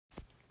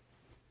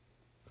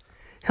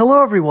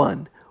Hello,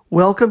 everyone.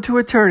 Welcome to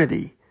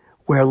Eternity,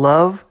 where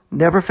love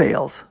never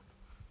fails.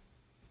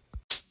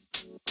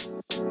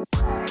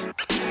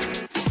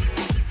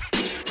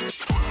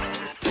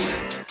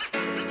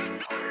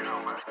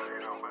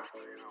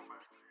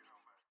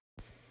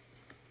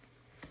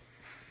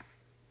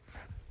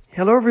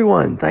 Hello,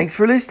 everyone. Thanks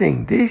for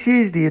listening. This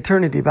is the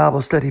Eternity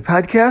Bible Study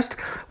Podcast,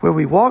 where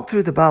we walk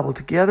through the Bible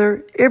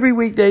together every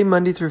weekday,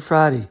 Monday through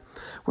Friday.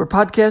 We're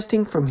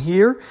podcasting from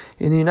here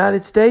in the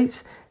United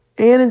States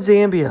and in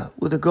Zambia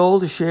with a goal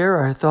to share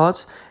our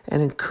thoughts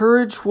and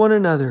encourage one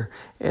another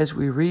as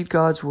we read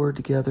God's Word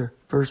together,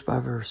 verse by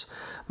verse.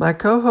 My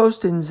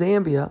co-host in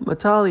Zambia,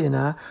 Matali, and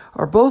I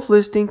are both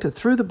listening to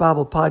Through the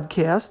Bible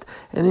podcast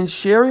and then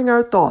sharing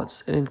our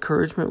thoughts and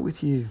encouragement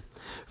with you.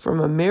 From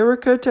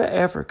America to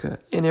Africa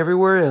and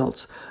everywhere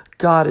else,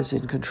 God is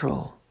in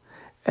control.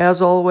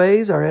 As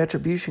always, our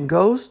attribution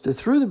goes to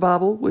Through the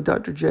Bible with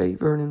Dr. J.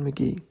 Vernon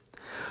McGee.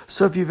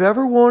 So if you've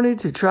ever wanted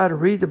to try to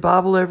read the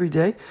Bible every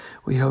day,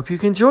 we hope you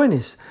can join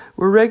us.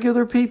 We're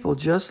regular people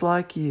just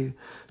like you,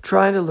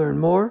 trying to learn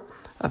more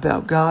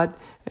about God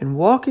and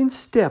walk in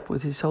step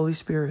with His Holy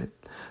Spirit.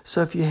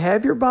 So if you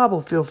have your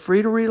Bible, feel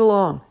free to read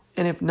along.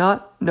 And if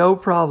not, no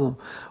problem.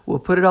 We'll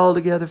put it all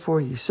together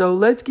for you. So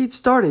let's get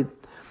started.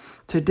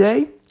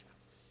 Today,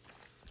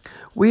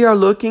 we are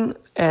looking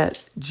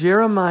at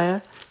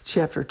Jeremiah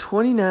chapter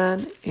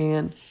 29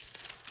 and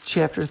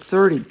chapter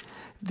 30.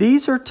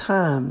 These are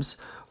times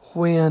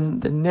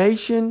when the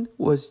nation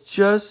was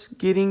just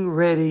getting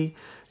ready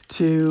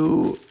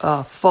to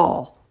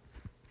fall.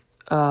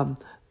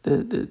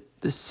 The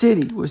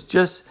city was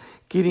just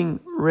getting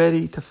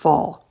ready to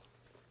fall.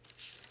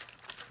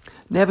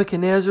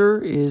 Nebuchadnezzar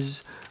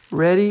is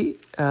ready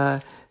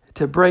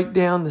to break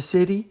down the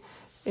city.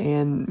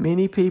 And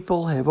many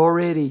people have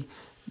already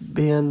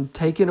been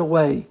taken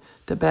away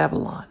to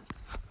Babylon.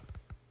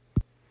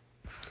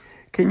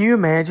 Can you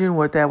imagine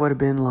what that would have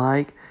been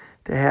like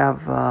to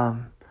have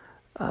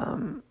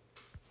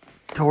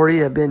Tori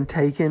have been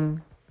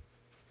taken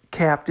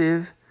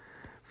captive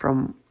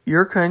from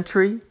your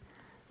country,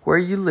 where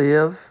you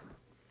live,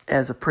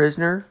 as a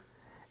prisoner,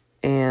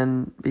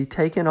 and be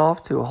taken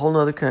off to a whole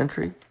other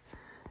country?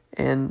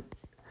 And,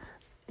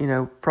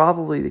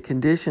 probably the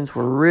conditions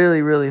were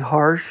really, really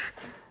harsh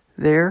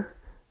there,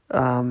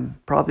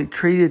 probably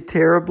treated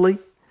terribly.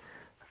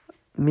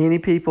 Many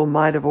people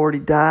might have already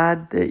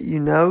died that you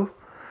know.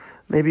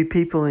 Maybe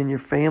people in your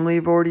family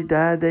have already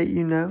died that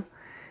you know.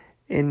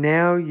 And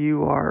now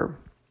you're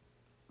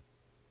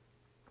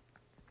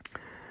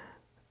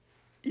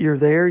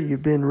there,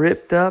 you've been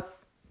ripped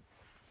up,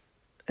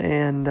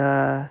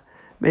 and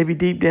maybe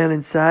deep down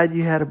inside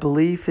you had a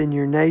belief in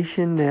your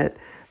nation that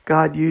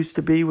God used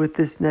to be with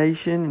this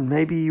nation, and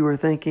maybe you were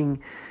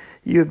thinking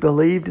you had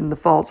believed in the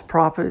false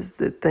prophets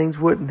that things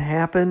wouldn't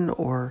happen,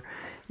 or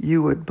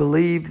you would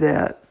believe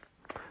that,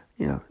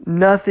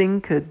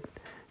 nothing could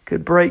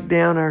break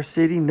down our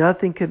city,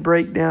 nothing could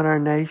break down our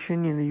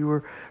nation. You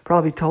were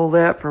probably told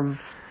that from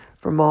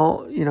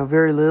all,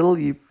 very little.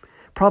 You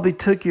probably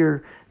took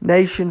your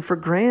nation for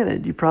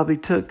granted. You probably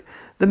took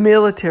the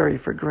military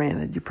for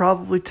granted. You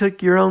probably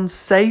took your own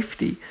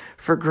safety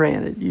for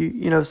granted.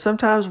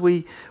 Sometimes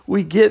we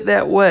get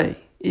that way,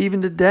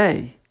 even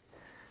today.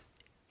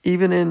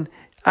 Even in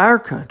our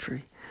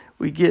country,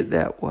 we get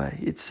that way.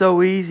 It's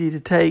so easy to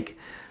take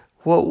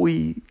what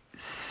we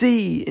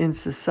see in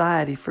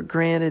society for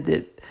granted,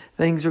 that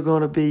things are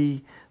going to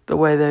be the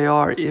way they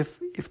are. If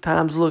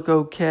times look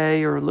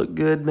okay or look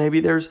good, maybe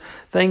there's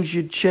things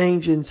you'd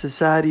change in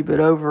society,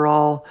 but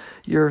overall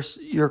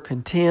you're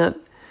content,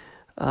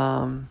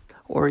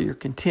 or you're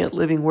content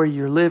living where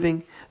you're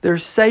living.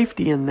 There's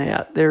safety in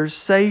that. There's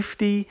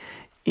safety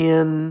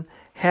in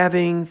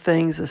having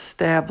things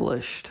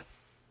established.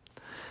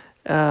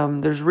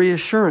 There's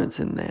reassurance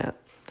in that.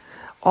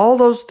 All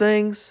those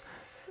things,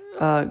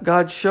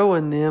 God's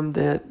showing them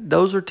that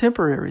those are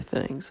temporary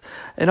things.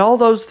 And all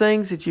those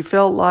things that you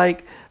felt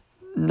like,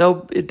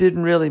 no, it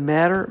didn't really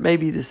matter.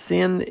 Maybe the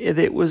sin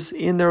that was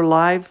in their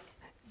life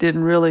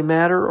didn't really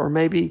matter. Or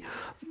maybe,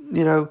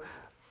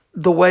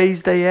 the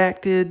ways they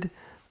acted,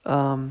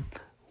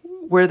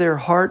 where their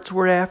hearts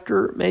were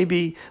after.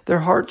 Maybe their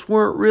hearts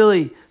weren't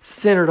really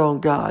centered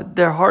on God.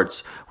 Their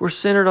hearts were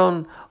centered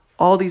on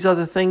all these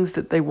other things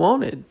that they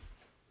wanted.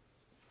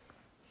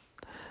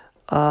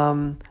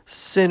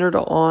 Centered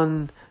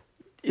on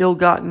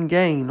ill-gotten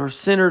gain, or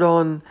centered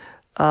on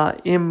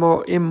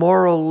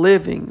immoral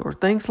living, or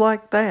things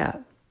like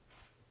that.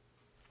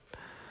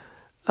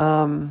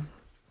 In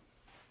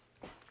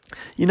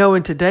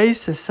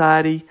today's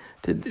society,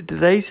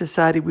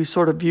 we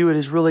sort of view it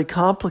as really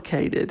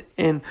complicated.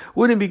 And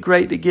wouldn't it be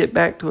great to get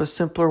back to a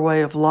simpler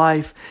way of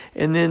life?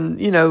 And then,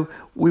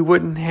 we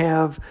wouldn't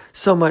have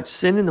so much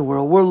sin in the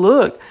world. Well,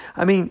 look,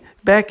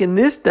 back in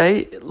this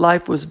day,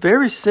 life was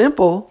very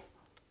simple.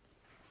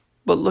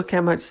 But look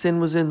how much sin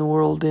was in the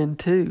world then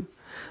too.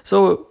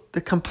 So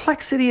the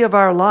complexity of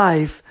our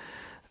life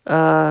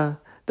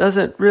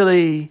doesn't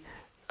really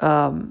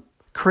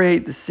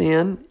create the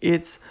sin.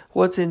 It's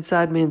what's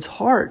inside men's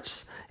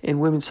hearts in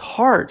women's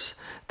hearts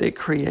that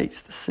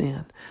creates the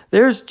sin.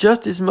 There's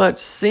just as much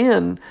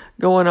sin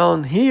going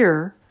on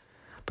here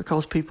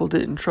because people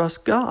didn't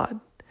trust God.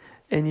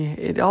 And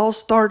it all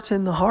starts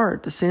in the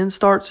heart. The sin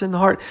starts in the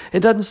heart.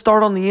 It doesn't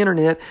start on the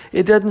internet.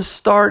 It doesn't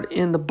start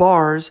in the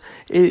bars.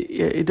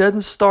 It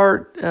doesn't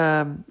start,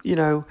 out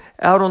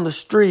on the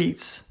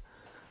streets.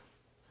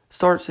 It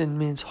starts in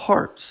men's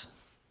hearts.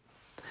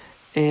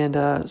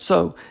 And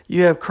so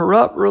you have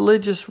corrupt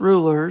religious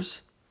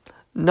rulers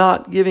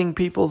not giving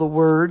people the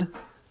word,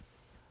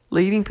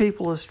 leading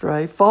people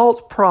astray. False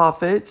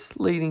prophets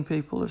leading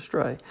people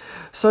astray.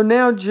 So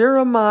now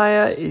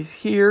Jeremiah is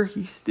here.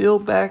 He's still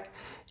back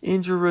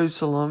in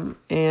Jerusalem,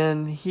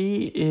 and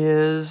he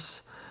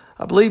is,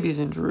 I believe he's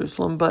in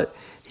Jerusalem, but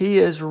he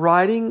is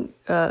writing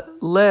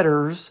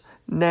letters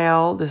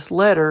now, this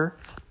letter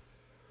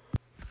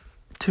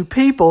to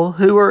people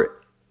who are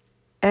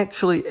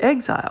actually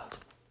exiled.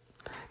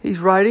 He's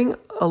writing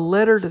a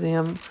letter to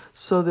them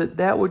so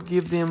that would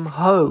give them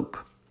hope.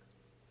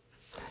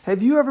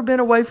 Have you ever been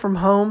away from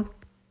home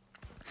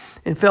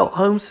and felt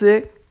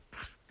homesick?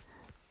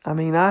 I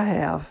mean, I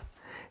have.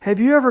 Have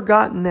you ever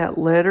gotten that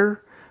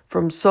letter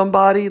from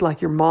somebody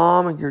like your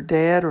mom or your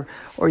dad,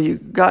 or you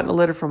gotten a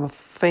letter from a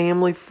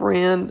family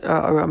friend,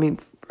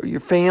 your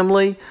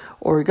family,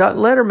 or you got a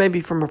letter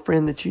maybe from a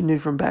friend that you knew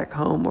from back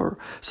home, or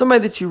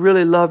somebody that you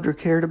really loved or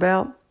cared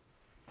about,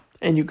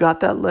 and you got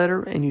that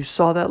letter and you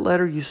saw that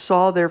letter, you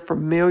saw their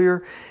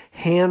familiar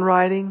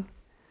handwriting.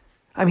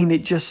 I mean,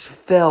 it just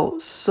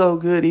felt so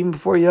good even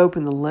before you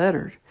opened the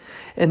letter.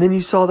 And then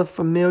you saw the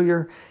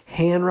familiar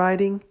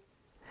handwriting,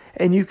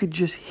 and you could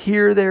just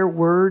hear their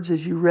words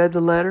as you read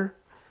the letter.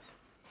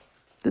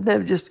 Didn't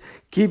that just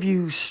give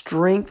you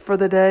strength for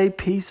the day,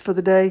 peace for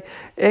the day,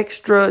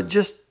 extra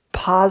just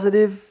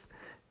positive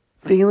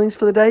feelings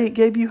for the day? It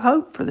gave you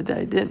hope for the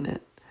day, didn't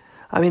it?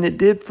 I mean, it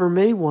did for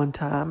me one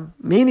time,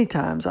 many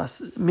times I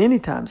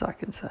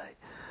can say.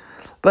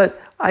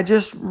 But I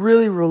just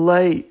really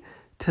relate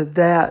to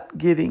that,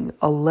 getting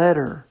a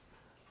letter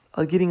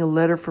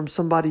from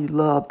somebody you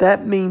love.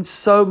 That means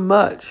so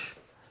much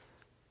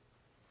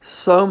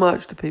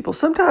to people.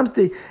 Sometimes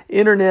the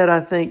internet,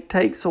 I think,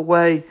 takes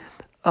away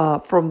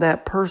from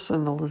that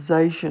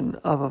personalization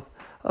of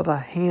a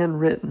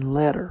handwritten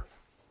letter.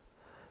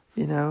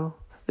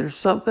 There's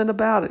something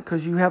about it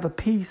because you have a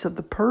piece of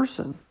the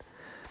person.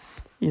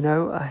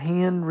 A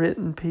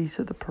handwritten piece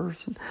of the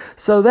person.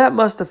 So that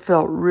must have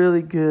felt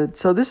really good.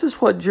 So this is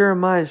what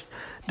Jeremiah is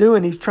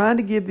doing. He's trying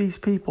to give these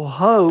people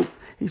hope.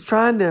 He's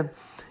trying to,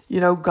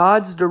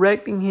 God's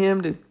directing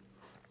him to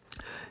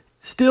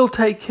still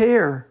take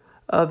care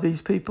of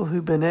these people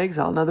who've been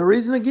exiled. Now, the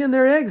reason, again,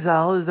 they're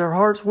exiled is their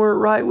hearts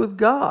weren't right with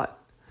God.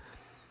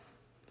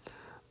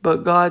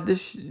 But God,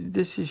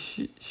 this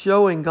is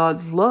showing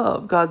God's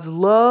love. God's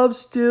love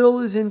still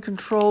is in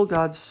control.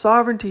 God's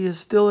sovereignty is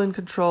still in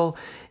control.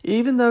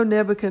 Even though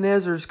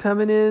Nebuchadnezzar is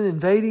coming in,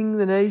 invading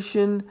the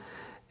nation,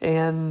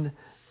 and,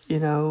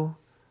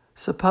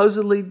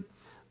 supposedly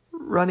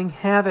running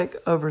havoc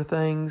over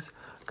things,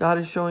 God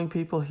is showing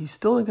people He's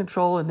still in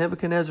control, and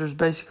Nebuchadnezzar is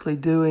basically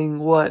doing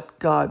what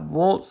God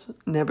wants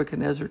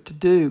Nebuchadnezzar to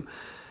do.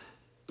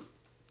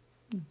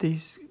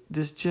 This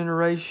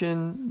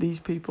generation, these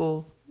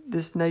people,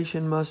 this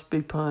nation must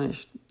be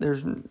punished.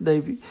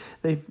 They've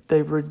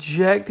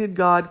rejected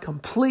God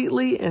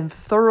completely and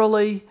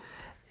thoroughly,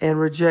 and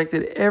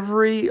rejected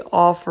every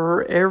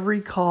offer, every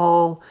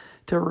call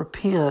to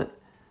repent,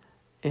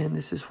 and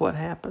this is what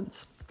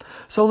happens.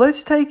 So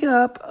let's take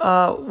up,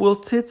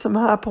 we'll hit some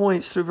high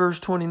points through verse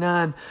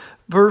 29.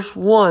 Verse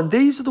 1,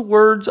 these are the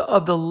words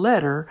of the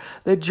letter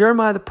that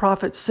Jeremiah the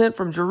prophet sent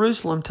from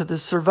Jerusalem to the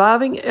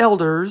surviving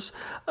elders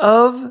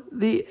of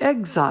the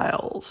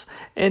exiles,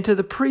 and to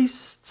the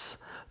priests,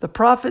 the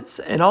prophets,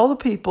 and all the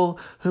people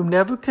whom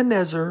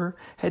Nebuchadnezzar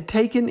had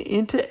taken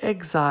into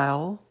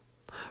exile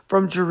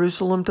from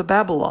Jerusalem to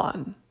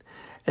Babylon.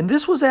 And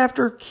this was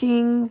after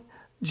King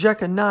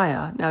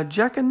Jeconiah. Now,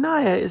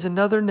 Jeconiah is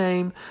another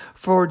name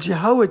for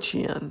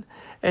Jehoiachin,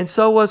 and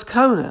so was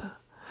Konah.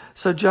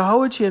 So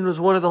Jehoiachin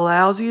was one of the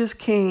lousiest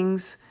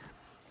kings.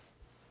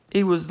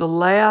 He was the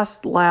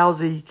last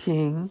lousy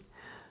king,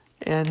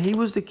 and he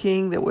was the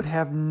king that would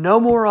have no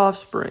more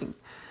offspring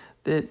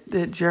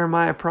that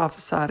Jeremiah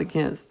prophesied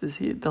against.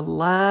 The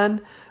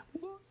line,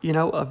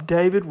 of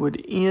David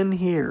would end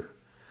here.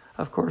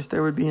 Of course,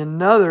 there would be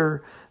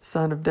another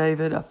son of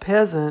David, a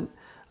peasant,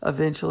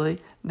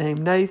 eventually, named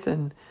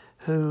Nathan,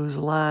 whose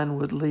line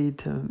would lead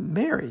to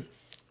Mary.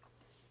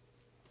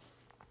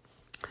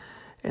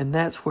 And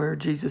that's where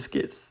Jesus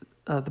gets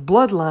the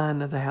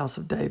bloodline of the house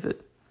of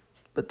David.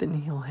 But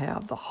then he'll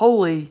have the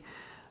holy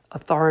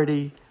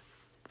authority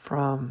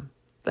from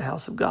the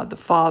house of God the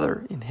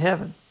Father in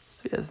heaven.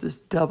 He has this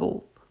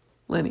double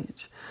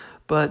lineage.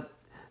 But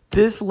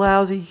this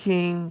lousy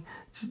king,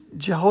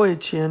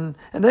 Jehoiachin,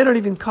 and they don't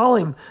even call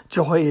him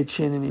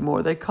Jehoiachin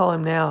anymore. They call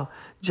him now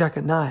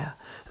Jeconiah.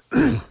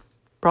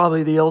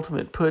 Probably the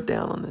ultimate put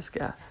down on this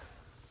guy.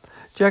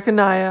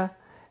 Jeconiah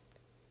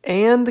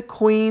and the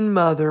queen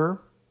mother,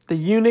 The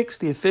eunuchs,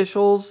 the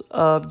officials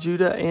of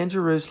Judah and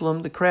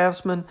Jerusalem, the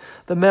craftsmen,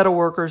 the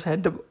metalworkers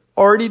had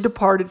already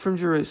departed from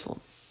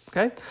Jerusalem.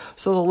 Okay,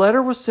 so the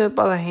letter was sent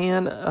by the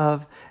hand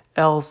of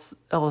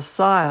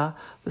Elasiah,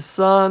 the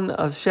son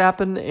of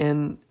Shaphan,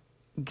 and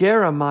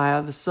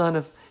Jeremiah, the son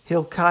of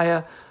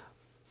Hilkiah.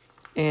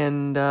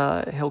 And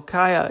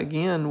Hilkiah,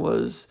 again,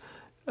 was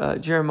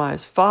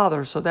Jeremiah's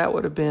father, so that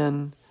would have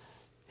been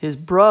his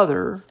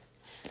brother,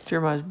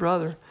 Jeremiah's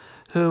brother,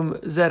 whom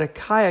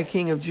Zedekiah,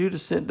 king of Judah,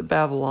 sent to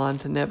Babylon,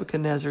 to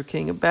Nebuchadnezzar,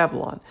 king of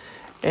Babylon.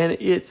 And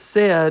it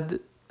said,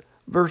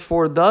 verse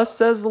 4, "Thus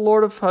says the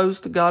Lord of hosts,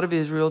 the God of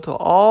Israel, to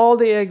all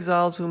the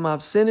exiles whom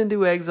I've sent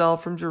into exile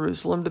from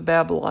Jerusalem to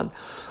Babylon,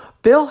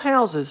 build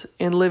houses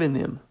and live in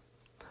them,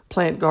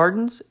 plant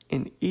gardens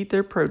and eat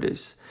their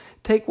produce,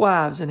 take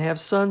wives and have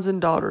sons and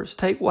daughters,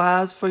 take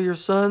wives for your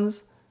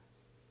sons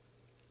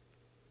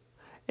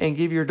and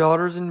give your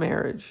daughters in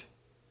marriage,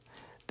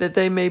 that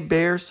they may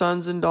bear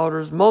sons and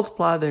daughters,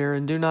 multiply there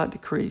and do not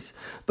decrease,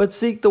 but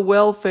seek the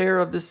welfare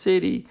of the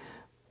city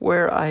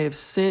where I have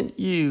sent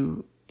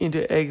you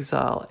into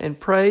exile, and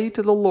pray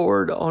to the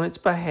Lord on its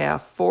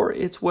behalf for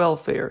its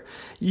welfare.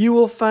 You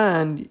will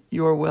find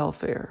your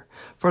welfare.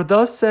 For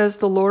thus says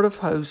the Lord of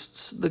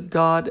hosts, the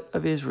God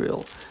of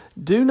Israel,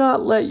 do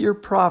not let your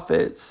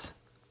prophets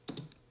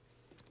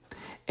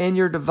and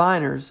your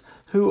diviners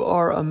who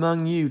are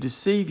among you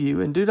deceive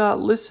you, and do not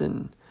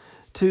listen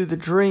to the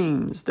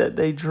dreams that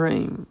they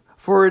dream,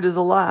 for it is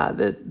a lie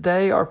that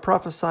they are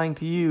prophesying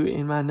to you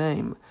in my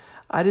name.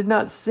 I did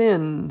not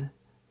send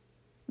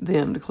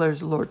them,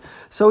 declares the Lord."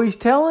 So he's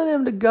telling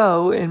them to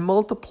go and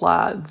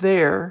multiply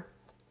there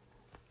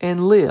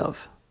and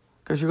live,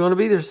 because you're going to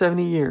be there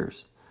 70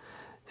 years.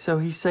 So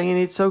he's saying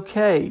it's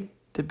okay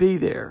to be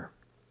there,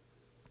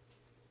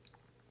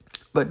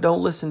 but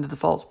don't listen to the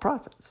false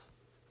prophets.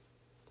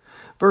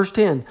 Verse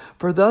 10,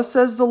 "For thus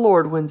says the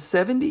Lord, when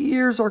 70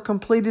 years are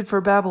completed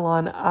for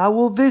Babylon, I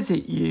will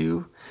visit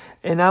you,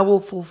 and I will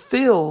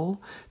fulfill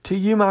to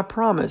you my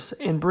promise,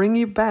 and bring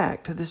you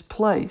back to this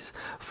place.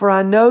 For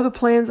I know the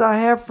plans I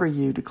have for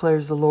you,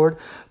 declares the Lord,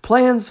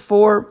 plans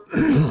for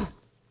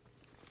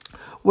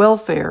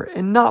welfare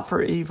and not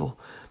for evil,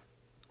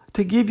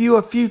 to give you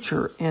a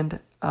future and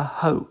a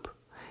hope.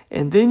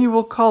 And then you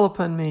will call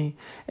upon me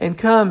and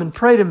come and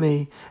pray to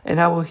me,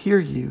 and I will hear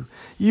you.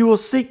 You will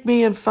seek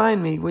me and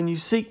find me when you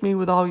seek me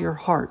with all your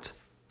heart."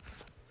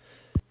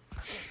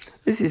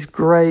 This is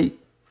great.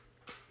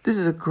 This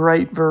is a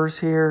great verse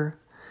here,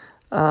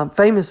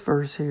 famous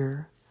verse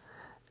here.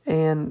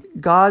 And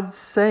God's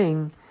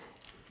saying,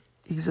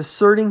 He's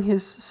asserting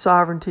His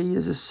sovereignty,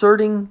 He's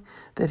asserting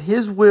that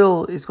His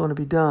will is going to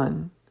be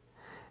done.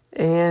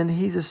 And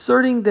He's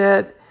asserting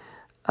that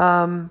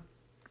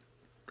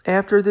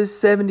after this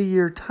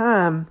 70-year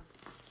time,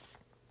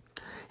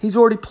 He's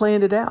already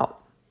planned it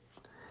out.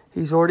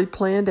 He's already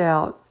planned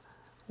out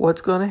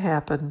what's going to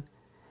happen.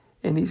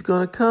 And He's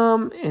going to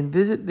come and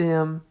visit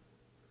them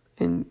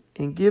and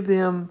give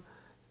them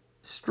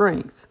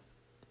strength.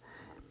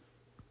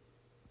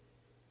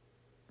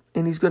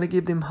 And He's going to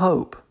give them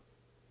hope.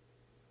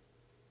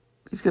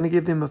 He's going to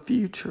give them a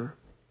future.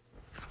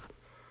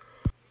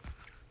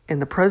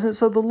 And the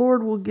presence of the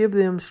Lord will give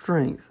them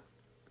strength.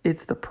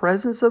 It's the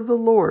presence of the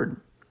Lord.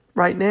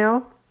 Right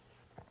now,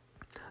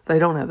 they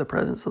don't have the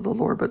presence of the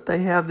Lord, but they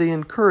have the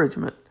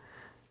encouragement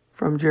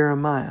from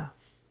Jeremiah.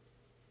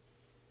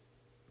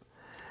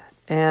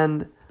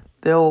 And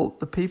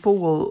the people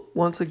will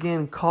once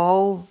again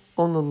call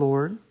on the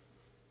Lord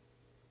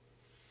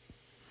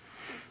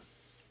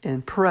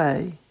and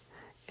pray,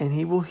 and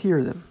He will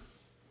hear them.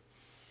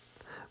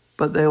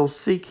 But they will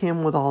seek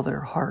Him with all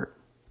their heart.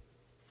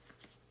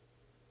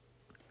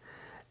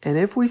 And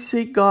if we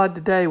seek God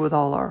today with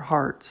all our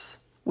hearts,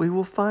 we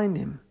will find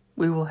Him.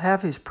 We will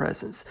have His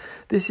presence.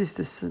 This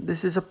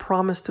is a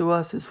promise to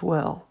us as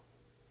well.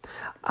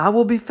 "I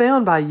will be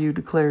found by you,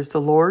 declares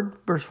the Lord,"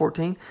 verse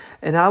 14,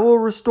 "and I will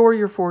restore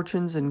your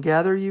fortunes and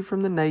gather you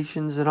from the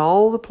nations and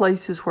all the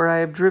places where I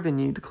have driven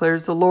you,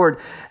 declares the Lord,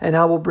 and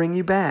I will bring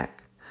you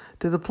back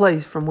to the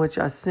place from which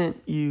I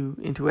sent you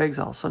into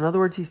exile." So in other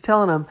words, He's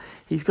telling them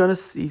He's going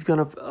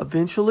to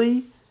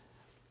eventually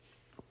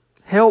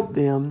help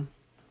them.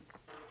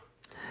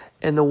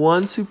 And the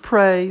ones who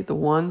pray, the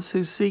ones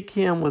who seek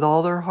Him with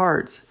all their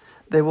hearts,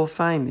 they will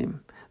find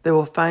Him. They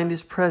will find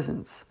His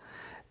presence.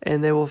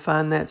 And they will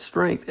find that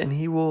strength. And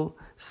He will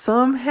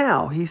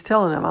somehow, He's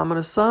telling them, I'm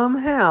going to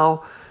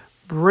somehow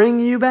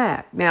bring you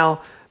back. Now,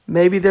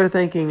 maybe they're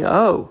thinking,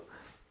 oh,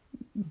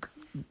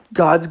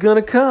 God's going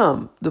to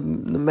come.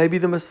 Maybe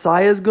the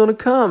Messiah is going to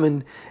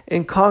come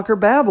and conquer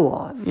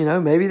Babylon.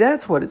 Maybe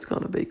that's what it's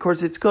going to be. Of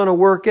course, it's going to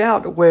work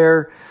out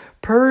where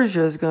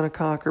Persia is going to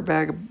conquer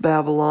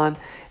Babylon,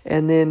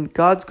 and then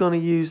God's going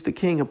to use the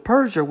king of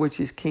Persia, which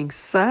is King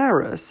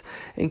Cyrus,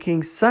 and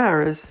King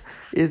Cyrus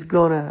is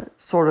going to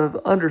sort of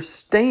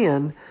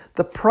understand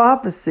the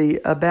prophecy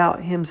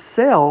about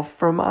himself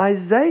from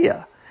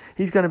Isaiah.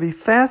 He's going to be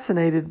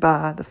fascinated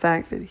by the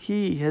fact that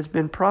he has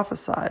been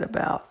prophesied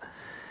about,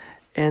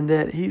 and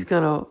that he's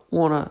going to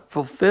want to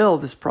fulfill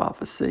this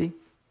prophecy.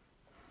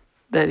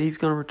 that he's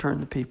going to return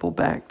the people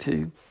back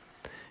to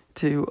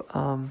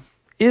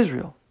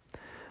Israel.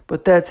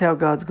 But that's how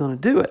God's going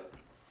to do it.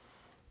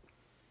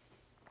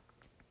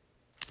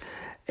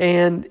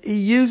 And he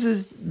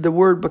uses the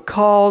word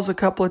because a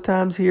couple of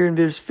times here in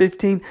verse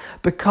 15.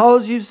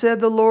 Because you said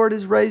the Lord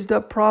has raised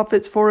up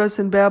prophets for us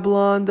in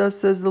Babylon, thus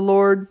says the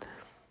Lord.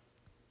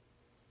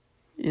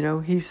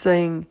 He's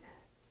saying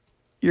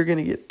you're going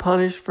to get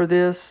punished for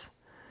this.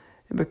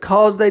 And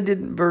because they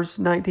didn't, verse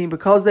 19,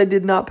 because they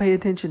did not pay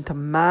attention to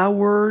my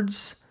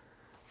words,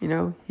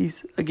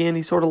 he's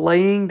sort of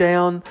laying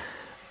down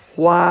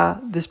why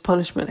this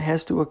punishment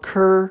has to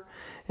occur.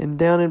 And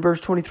down in verse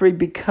 23,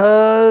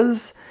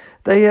 because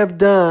they have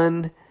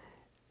done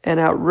an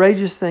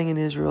outrageous thing in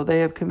Israel.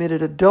 They have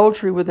committed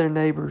adultery with their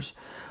neighbors'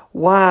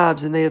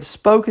 wives, and they have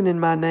spoken in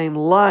my name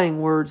lying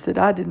words that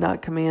I did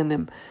not command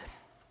them.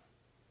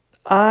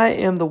 I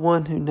am the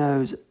one who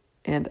knows,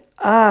 and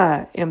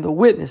I am the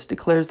witness,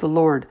 declares the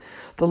Lord.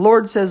 The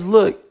Lord says,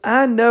 look,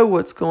 I know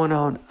what's going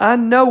on. I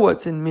know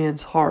what's in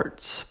men's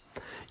hearts.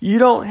 You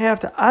don't have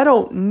to. I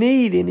don't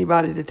need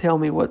anybody to tell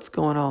me what's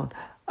going on.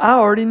 I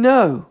already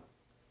know.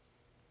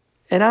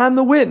 And I'm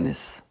the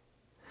witness.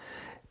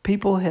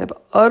 People have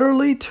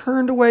utterly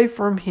turned away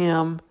from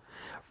him,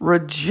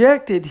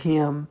 rejected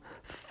him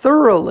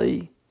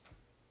thoroughly,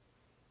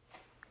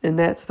 and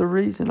that's the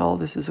reason all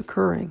this is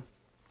occurring.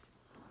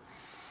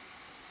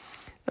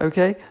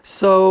 Okay,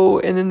 so,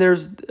 and then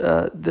there's,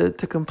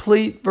 to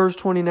complete verse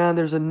 29,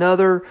 there's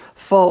another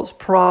false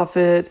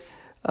prophet,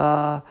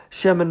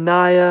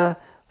 Shemaiah,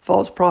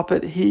 false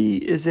prophet. He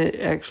is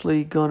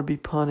actually going to be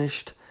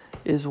punished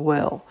as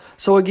well.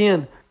 So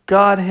again,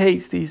 God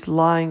hates these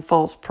lying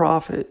false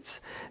prophets.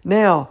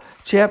 Now,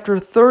 chapter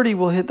 30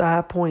 will hit the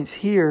high points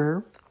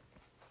here.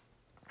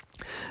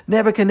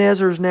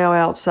 Nebuchadnezzar is now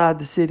outside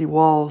the city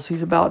walls.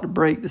 He's about to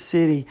break the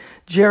city.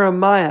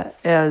 Jeremiah,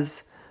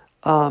 as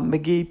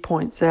McGee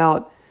points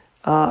out,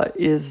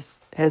 has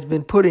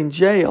been put in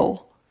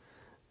jail.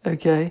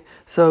 Okay,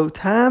 so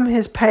time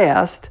has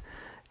passed,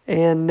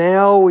 and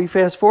now we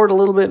fast forward a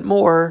little bit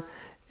more,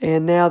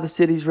 and now the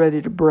city's ready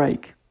to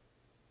break.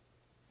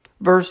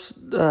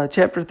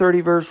 Chapter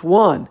 30, verse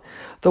 1.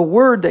 The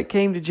word that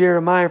came to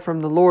Jeremiah from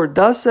the Lord.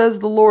 Thus says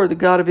the Lord, the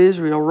God of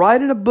Israel,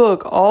 write in a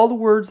book all the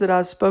words that I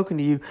have spoken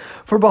to you.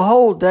 For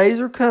behold, days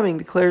are coming,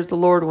 declares the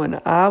Lord,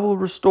 when I will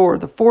restore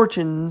the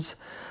fortunes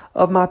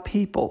of my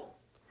people,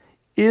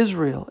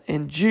 Israel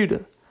and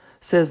Judah,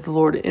 says the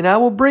Lord. And I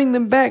will bring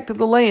them back to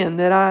the land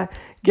that I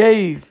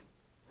gave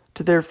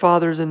to their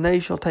fathers, and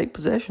they shall take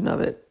possession of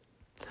it.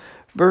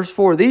 Verse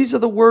 4. These are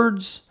the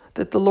words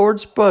that the Lord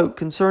spoke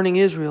concerning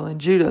Israel and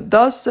Judah.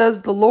 Thus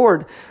says the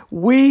Lord,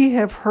 we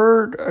have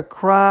heard a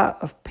cry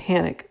of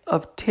panic,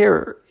 of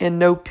terror, and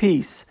no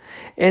peace.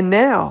 And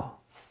now,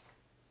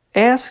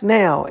 ask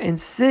now and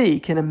see,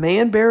 can a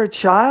man bear a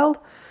child?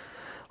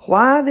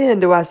 Why then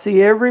do I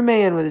see every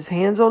man with his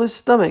hands on his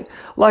stomach,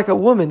 like a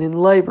woman in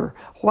labor?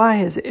 Why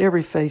has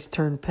every face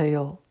turned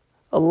pale?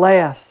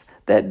 Alas,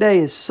 that day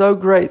is so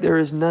great, there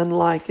is none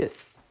like it.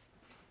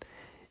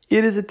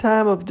 It is a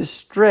time of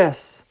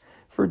distress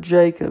for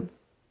Jacob,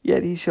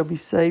 yet he shall be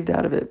saved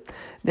out of it.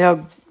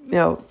 Now,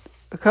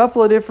 a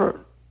couple of different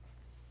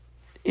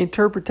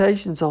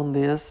interpretations on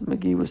this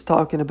McGee was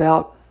talking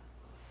about.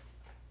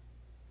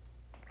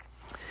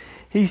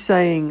 He's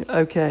saying,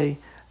 okay,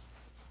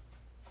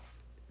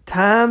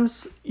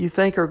 times you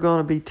think are going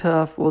to be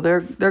tough, well,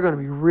 they're going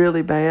to be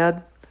really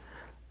bad.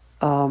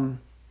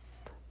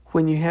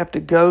 When you have to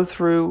go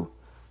through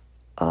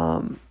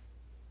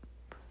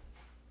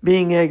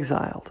being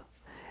exiled.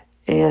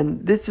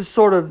 And this is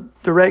sort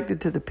of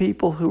directed to the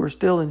people who are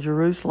still in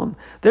Jerusalem.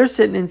 They're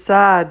sitting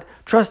inside,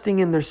 trusting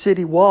in their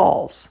city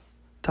walls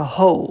to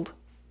hold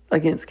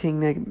against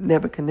King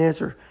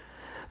Nebuchadnezzar.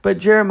 But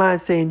Jeremiah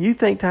is saying, you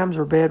think times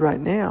are bad right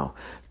now.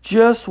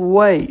 Just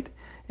wait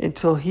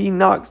until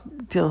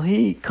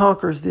he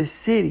conquers this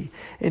city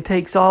and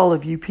takes all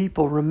of you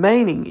people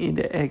remaining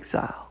into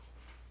exile.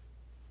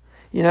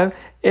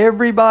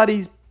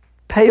 Everybody's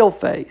pale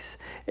face.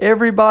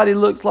 Everybody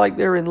looks like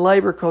they're in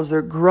labor because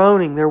they're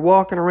groaning. They're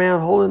walking around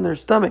holding their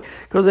stomach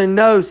because they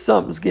know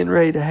something's getting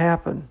ready to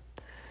happen.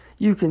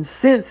 You can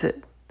sense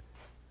it.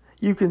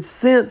 You can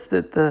sense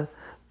that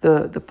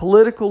the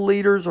political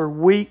leaders are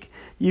weak.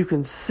 You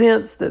can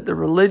sense that the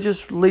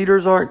religious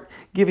leaders aren't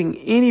giving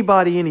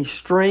anybody any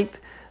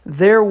strength.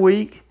 They're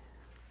weak.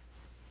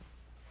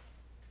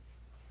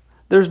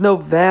 There's no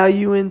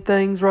value in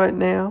things right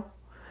now.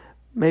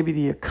 Maybe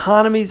the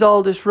economy's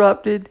all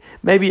disrupted.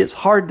 Maybe it's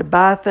hard to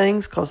buy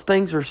things because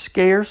things are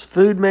scarce.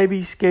 Food may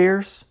be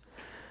scarce.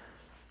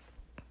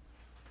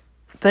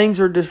 Things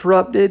are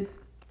disrupted.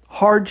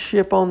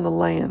 Hardship on the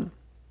land.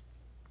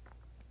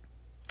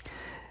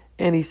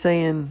 And he's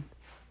saying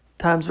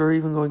times are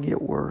even going to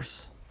get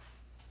worse.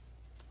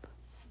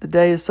 The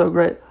day is so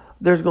great,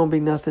 there's going to be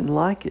nothing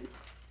like it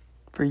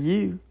for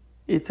you.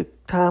 It's a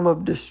time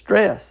of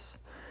distress.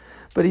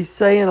 But he's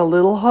saying a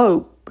little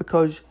hope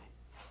because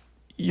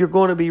you're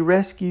going to be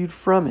rescued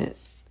from it.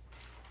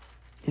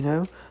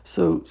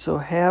 So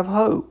have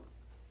hope.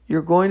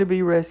 You're going to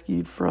be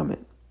rescued from it.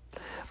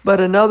 But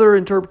another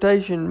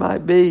interpretation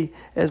might be,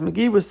 as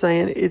McGee was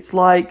saying, it's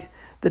like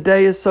the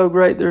day is so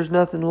great there's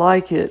nothing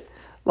like it,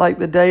 like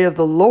the day of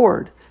the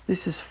Lord.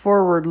 This is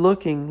forward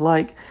looking,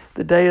 like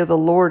the day of the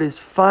Lord is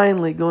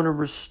finally going to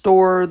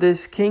restore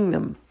this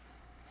kingdom.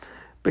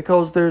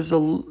 Because this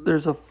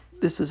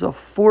is a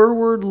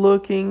forward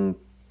looking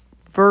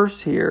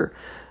verse here,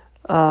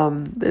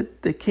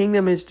 that the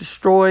kingdom is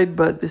destroyed,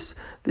 but this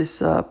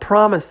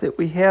promise that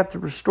we have to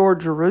restore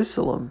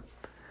Jerusalem,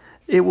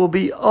 it will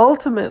be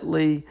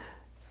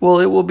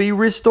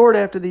restored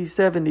after these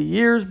 70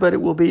 years, but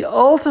it will be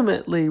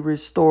ultimately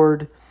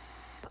restored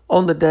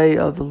on the day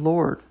of the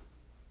Lord.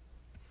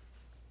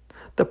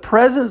 The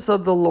presence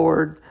of the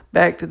Lord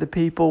back to the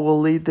people will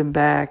lead them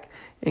back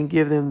and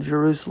give them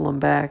Jerusalem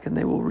back, and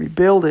they will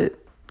rebuild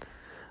it.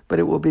 But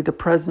it will be the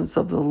presence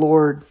of the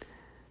Lord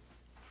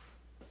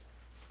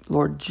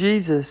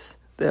Jesus,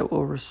 that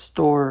will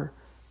restore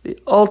the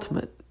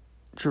ultimate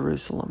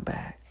Jerusalem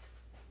back.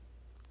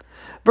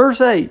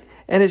 Verse 8,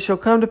 and it shall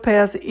come to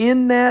pass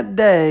in that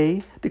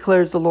day,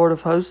 declares the Lord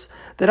of hosts,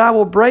 that I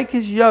will break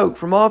his yoke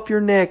from off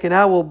your neck, and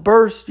I will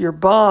burst your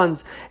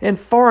bonds, and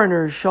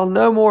foreigners shall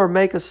no more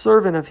make a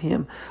servant of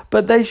him,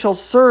 but they shall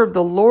serve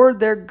the Lord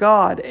their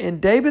God,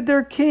 and David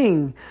their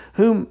king,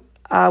 whom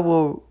I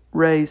will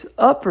raise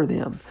up for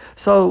them.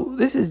 So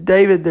this is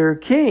David their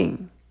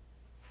king.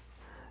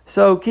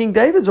 So King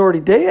David's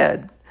already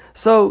dead.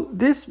 So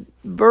this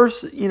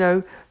verse,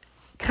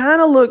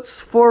 kind of looks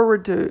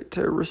forward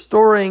to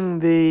restoring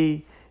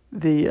the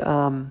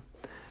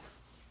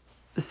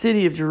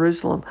city of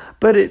Jerusalem,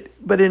 but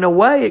in a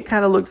way it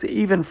kind of looks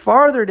even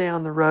farther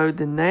down the road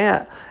than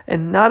that.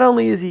 And not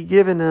only is he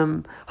giving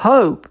them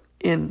hope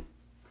in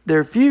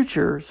their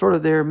future, sort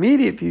of their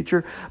immediate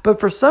future, but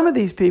for some of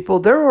these people,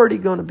 they're already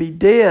going to be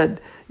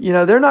dead.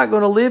 They're not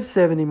going to live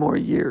 70 more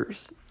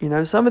years.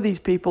 Some of these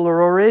people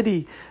are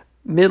already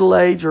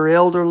middle-aged or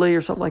elderly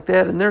or something like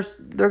that, and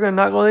they're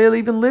not going to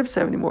even live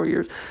 70 more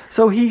years.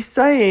 So he's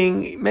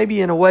saying, maybe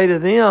in a way to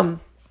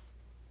them,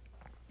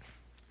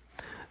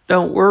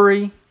 don't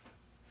worry,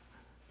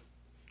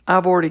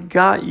 I've already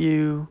got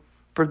you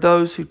for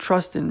those who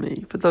trust in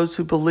me, for those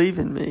who believe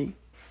in me.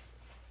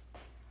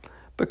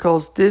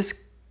 Because this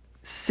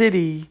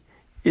city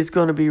is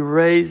going to be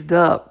raised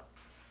up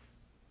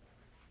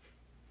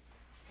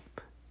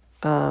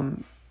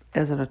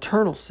as an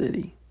eternal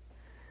city.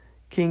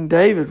 King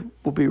David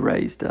will be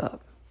raised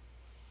up.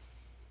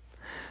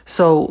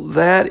 So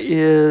that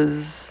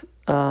is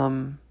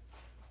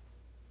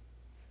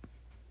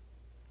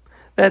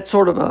that's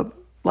sort of a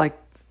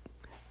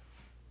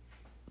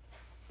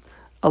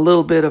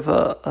little bit of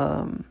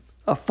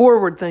a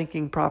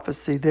forward-thinking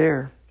prophecy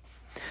there.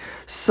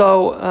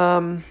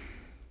 So,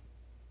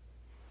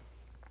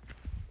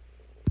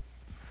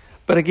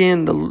 but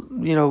again,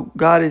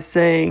 God is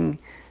saying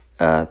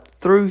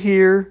through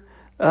here.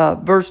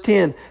 Verse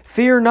 10,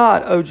 fear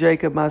not, O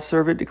Jacob, my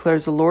servant,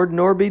 declares the Lord,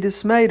 nor be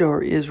dismayed,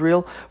 O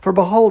Israel. For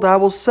behold, I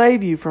will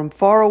save you from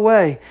far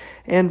away,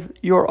 and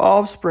your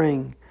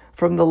offspring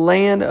from the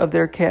land of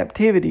their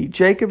captivity.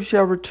 Jacob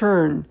shall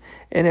return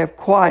and have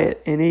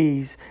quiet and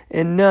ease,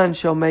 and none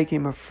shall make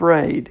him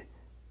afraid.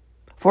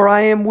 For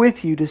I am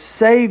with you to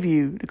save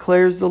you,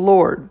 declares the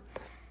Lord.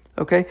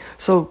 Okay,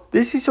 so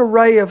this is a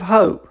ray of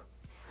hope.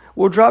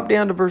 We'll drop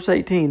down to verse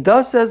 18.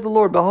 Thus says the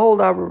Lord, behold,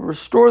 I will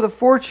restore the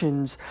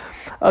fortunes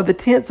of the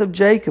tents of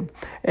Jacob,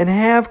 and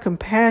have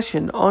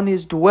compassion on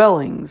his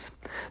dwellings.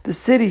 The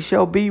city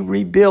shall be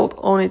rebuilt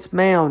on its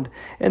mound,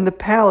 and the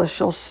palace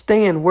shall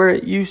stand where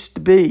it used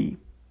to be.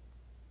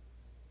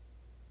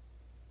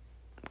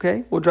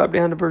 Okay, we'll drop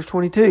down to verse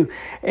 22.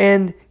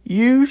 And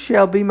you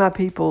shall be my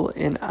people,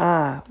 and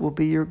I will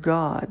be your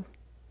God.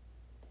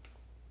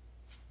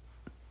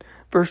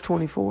 Verse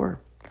 24.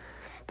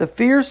 The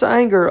fierce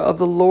anger of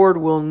the Lord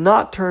will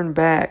not turn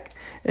back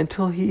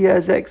until he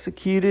has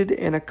executed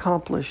and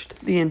accomplished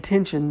the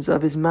intentions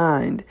of his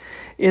mind.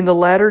 In the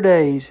latter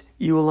days,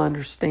 you will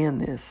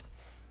understand this.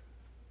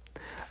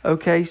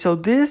 Okay, so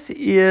this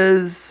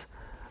is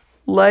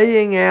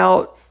laying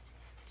out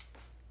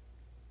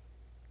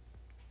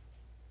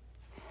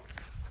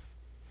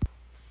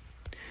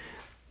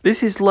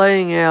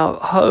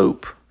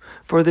hope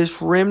for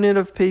this remnant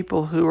of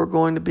people who are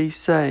going to be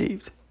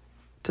saved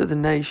to the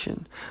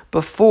nation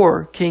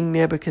before King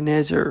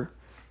Nebuchadnezzar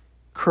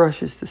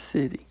crushes the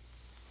city.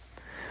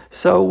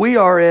 So we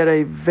are at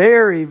a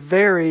very,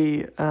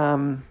 very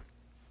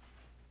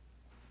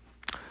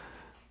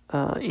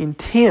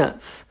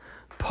intense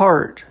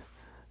part,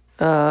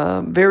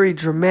 very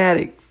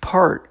dramatic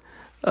part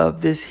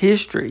of this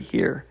history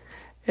here,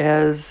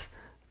 as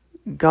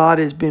God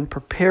has been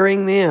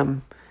preparing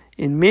them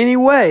in many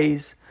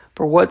ways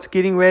for what's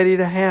getting ready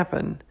to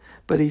happen.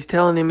 But he's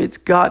telling them it's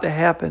got to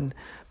happen,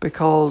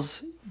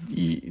 because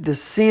the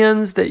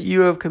sins that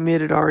you have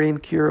committed are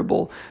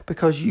incurable,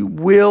 because you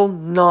will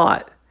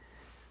not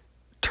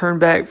turn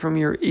back from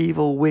your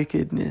evil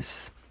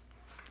wickedness.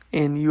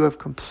 And you have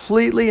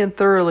completely and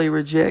thoroughly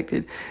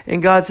rejected.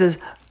 And God says,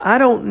 I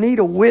don't need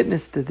a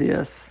witness to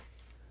this.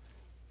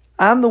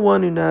 I'm the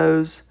one who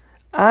knows.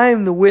 I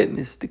am the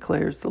witness,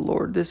 declares the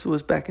Lord. This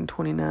was back in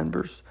 29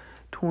 verse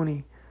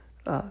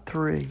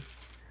 23.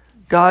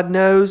 God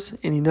knows,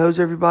 and He knows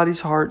everybody's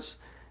hearts,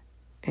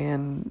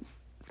 and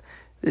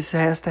this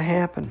has to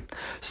happen.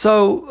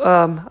 So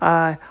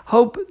I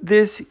hope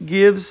this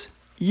gives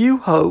you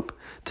hope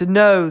to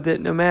know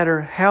that no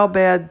matter how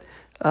bad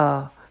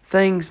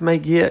things may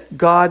get,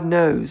 God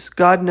knows.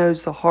 God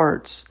knows the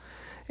hearts.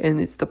 And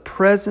it's the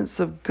presence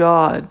of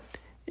God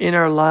in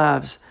our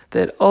lives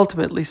that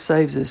ultimately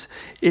saves us.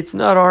 It's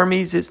not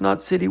armies. It's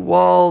not city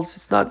walls.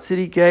 It's not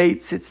city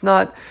gates. It's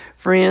not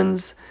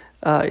friends.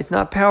 It's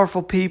not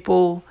powerful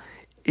people.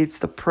 It's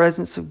the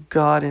presence of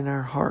God in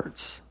our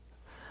hearts.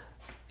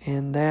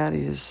 And that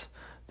is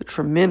the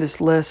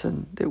tremendous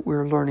lesson that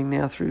we're learning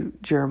now through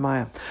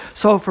Jeremiah.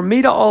 So from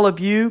me to all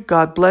of you,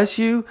 God bless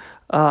you.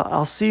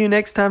 I'll see you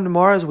next time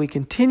tomorrow as we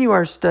continue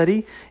our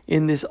study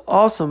in this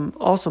awesome,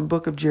 awesome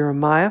book of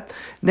Jeremiah.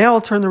 Now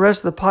I'll turn the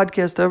rest of the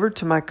podcast over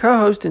to my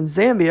co-host in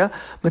Zambia,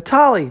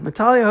 Matali.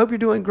 Matali, I hope you're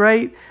doing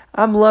great.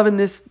 I'm loving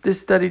this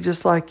study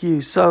just like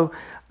you. So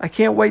I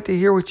can't wait to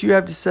hear what you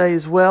have to say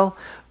as well.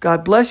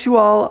 God bless you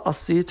all. I'll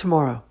see you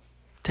tomorrow.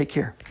 Take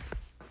care.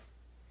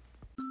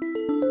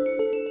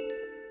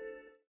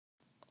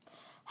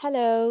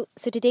 Hello,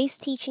 so today's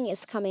teaching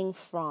is coming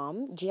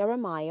from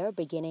Jeremiah,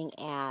 beginning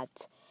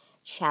at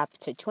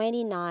chapter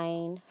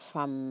 29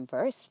 from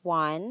verse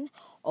 1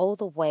 all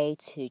the way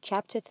to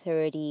chapter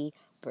 30,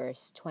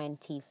 verse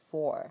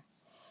 24.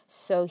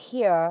 So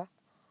here,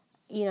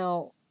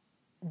 the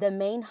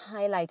main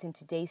highlight in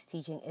today's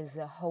teaching is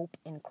the hope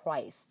in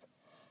Christ.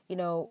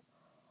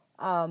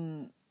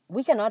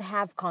 We cannot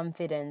have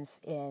confidence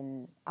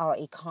in our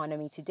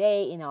economy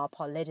today, in our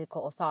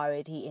political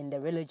authority, in the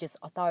religious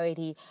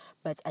authority,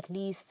 but at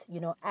least,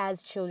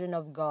 as children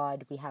of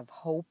God, we have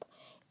hope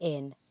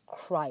in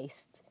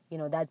Christ.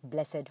 That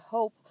blessed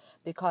hope,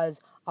 because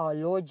our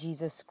Lord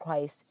Jesus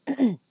Christ,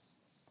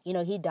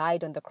 He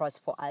died on the cross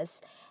for us,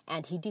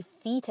 and He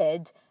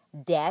defeated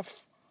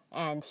death,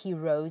 and He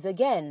rose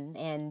again.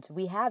 And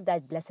we have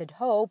that blessed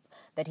hope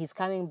that He's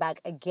coming back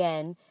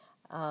again,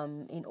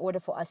 in order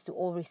for us to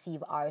all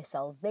receive our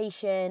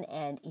salvation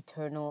and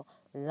eternal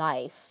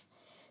life.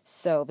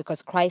 So,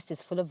 because Christ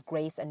is full of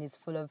grace and is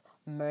full of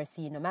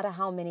mercy, no matter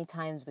how many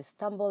times we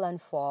stumble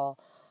and fall,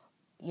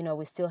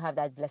 we still have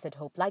that blessed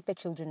hope. Like the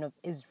children of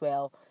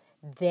Israel,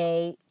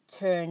 they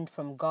turned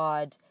from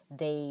God,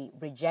 they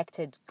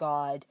rejected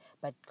God,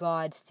 but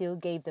God still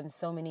gave them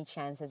so many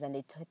chances, and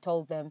they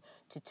told them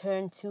to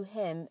turn to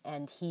Him,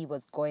 and He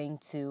was going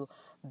to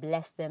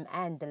bless them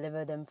and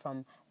deliver them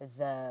from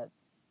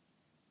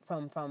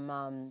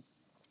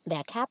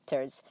their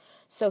captors.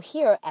 So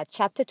here at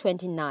chapter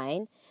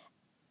 29,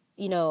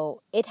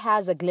 it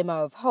has a glimmer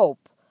of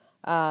hope,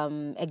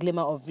 a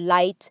glimmer of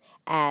light,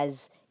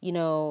 as,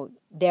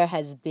 there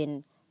has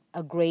been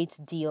a great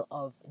deal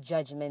of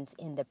judgment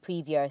in the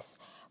previous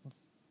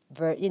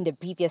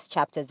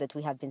chapters that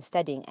we have been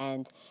studying,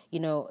 and,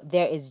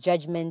 there is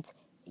judgment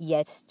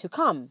yet to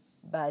come.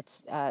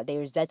 But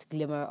there is that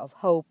glimmer of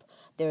hope.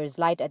 There is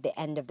light at the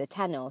end of the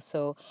tunnel.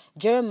 So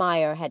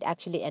Jeremiah had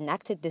actually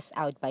enacted this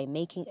out by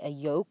making a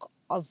yoke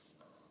of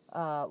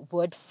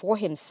wood for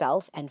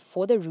himself and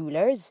for the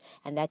rulers,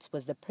 and that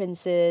was the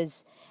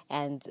princes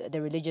and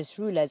the religious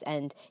rulers.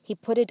 And he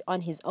put it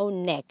on his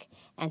own neck,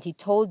 and he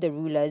told the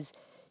rulers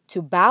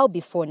to bow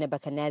before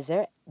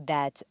Nebuchadnezzar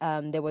that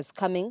there was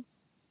coming.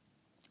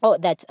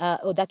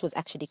 That was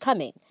actually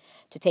coming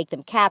to take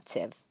them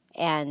captive.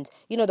 And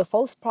the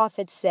false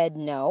prophets said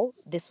no,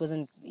 this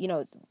wasn't.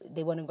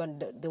 They were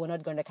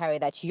not going to carry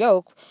that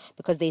yoke,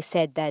 because they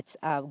said that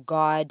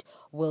God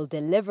will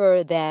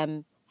deliver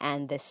them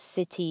and the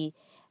city,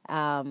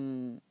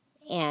 God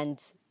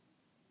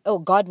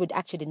would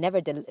actually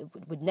never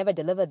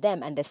deliver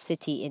them and the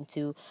city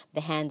into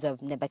the hands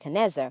of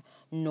Nebuchadnezzar,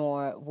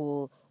 nor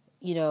will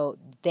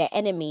their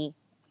enemy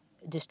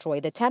destroy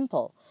the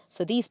temple.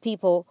 So these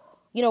people,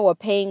 were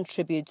paying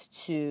tribute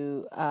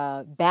to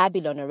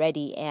Babylon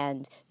already,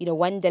 and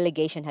one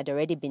delegation had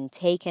already been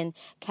taken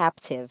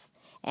captive,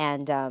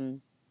 and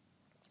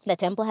the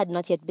temple had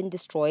not yet been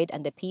destroyed,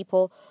 and the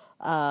people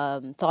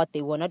thought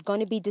they were not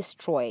going to be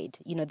destroyed.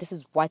 This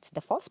is what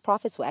the false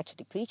prophets were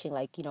actually preaching,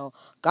 like,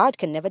 God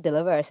can never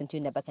deliver us into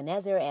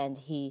Nebuchadnezzar, and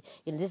he,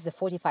 this is a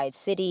fortified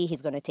city,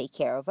 He's going to take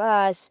care of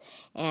us,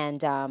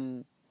 and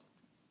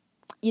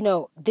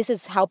this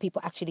is how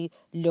people actually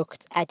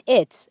looked at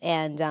it,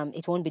 and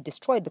it won't be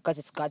destroyed because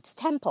it's God's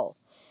temple.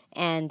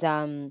 And,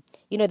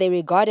 they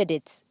regarded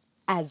it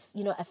as,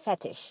 a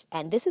fetish.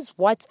 And this is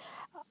what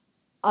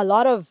a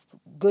lot of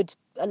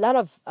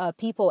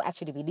people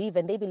actually believe,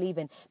 and they believe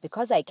in,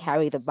 because I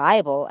carry the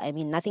Bible,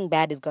 nothing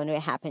bad is going to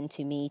happen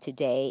to me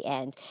today,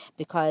 and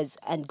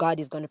God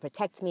is going to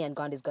protect me, and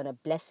God is going to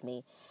bless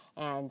me.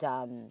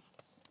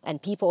 And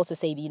people also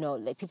say,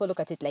 people look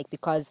at it like,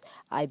 because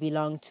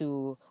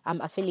I'm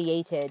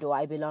affiliated, or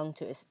I belong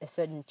to a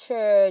certain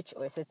church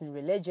or a certain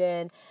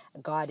religion,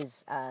 God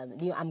is,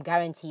 I'm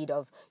guaranteed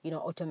of,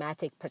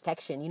 automatic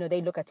protection.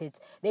 They look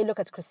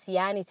at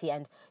Christianity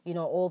and,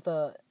 all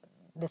the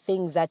the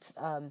things that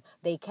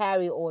they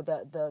carry, or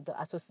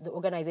the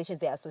organizations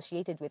they're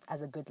associated with,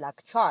 as a good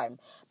luck charm.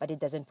 But it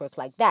doesn't work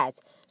like that.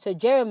 So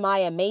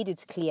Jeremiah made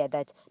it clear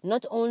that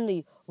not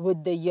only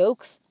would the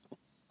yokes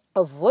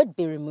of wood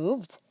be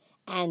removed,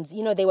 and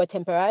they were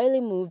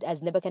temporarily moved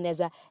as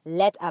Nebuchadnezzar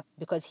let up,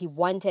 because he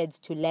wanted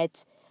to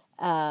let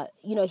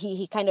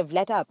he kind of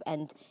let up,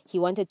 and he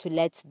wanted to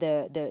let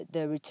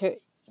the return,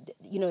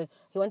 he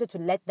wanted to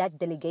let that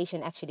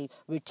delegation actually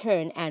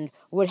return, and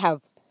would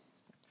have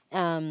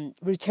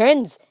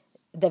returns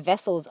the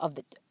vessels of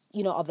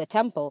the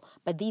temple.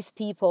 But these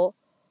people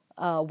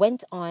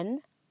went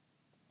on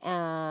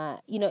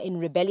in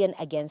rebellion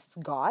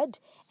against God.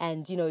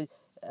 And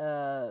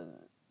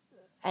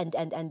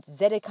and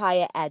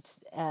Zedekiah at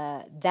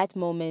that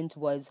moment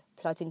was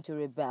plotting to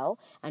rebel,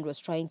 and was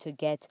trying to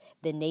get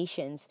the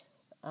nations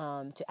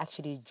to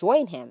actually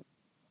join him.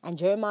 And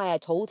Jeremiah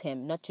told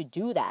him not to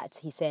do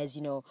that. He says,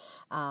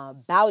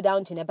 bow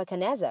down to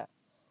Nebuchadnezzar.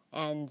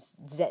 And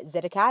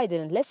Zedekiah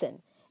didn't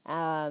listen.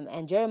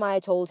 And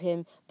Jeremiah told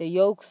him the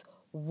yokes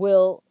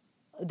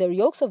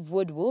of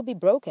wood will be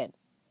broken.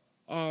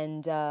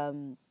 And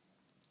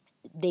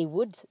they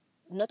would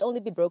not only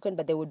be broken,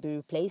 but they would be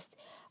replaced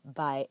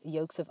by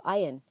yokes of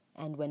iron.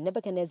 And when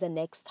Nebuchadnezzar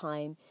next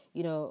time,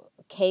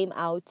 came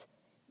out,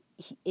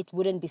 it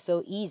wouldn't be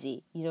so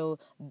easy.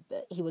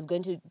 He was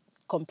going to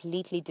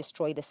completely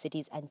destroy the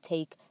cities and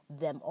take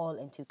them all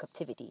into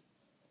captivity.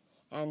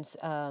 And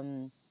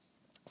so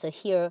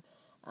here,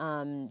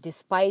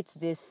 despite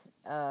this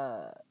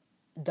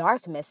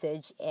dark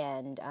message,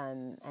 and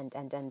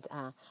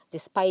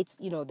despite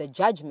the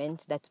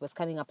judgment that was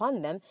coming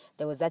upon them,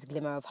 there was that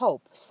glimmer of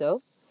hope.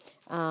 So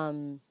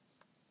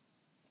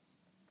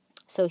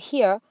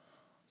here,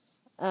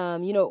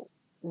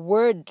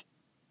 word,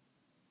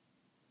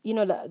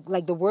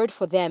 like the word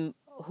for them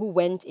who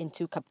went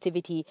into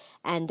captivity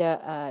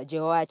under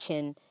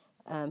Jehoiachin,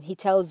 he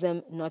tells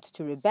them not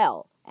to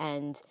rebel,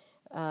 and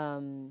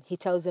he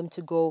tells them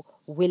to go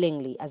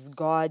willingly, as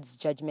God's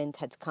judgment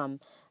had come,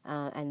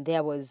 and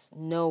there was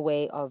no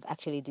way of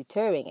actually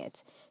deterring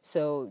it.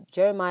 So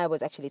Jeremiah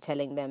was actually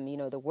telling them,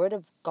 the word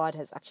of God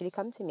has actually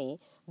come to me,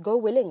 go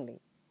willingly.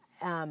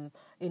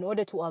 In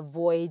order to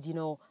avoid,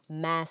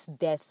 mass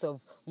deaths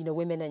of,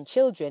 women and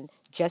children,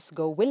 just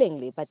go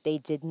willingly. But they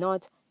did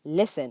not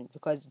listen,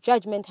 because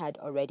judgment had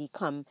already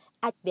come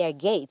at their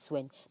gates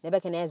when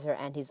Nebuchadnezzar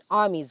and his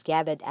armies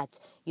gathered at,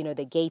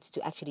 the gates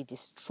to actually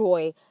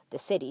destroy the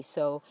city.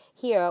 So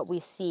here we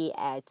see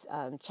at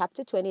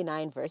chapter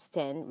 29, verse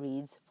 10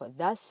 reads, "For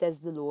thus says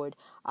the Lord,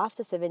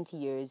 after 70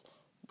 years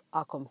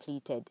are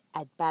completed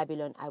at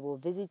Babylon, I will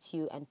visit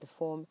you and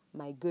perform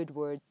my good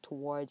word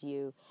toward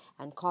you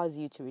and cause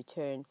you to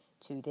return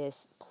to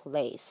this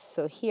place."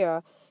 So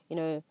here,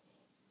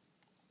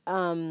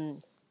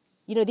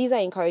 these are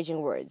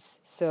encouraging words.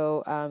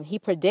 So he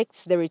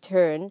predicts the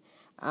return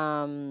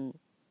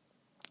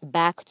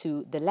back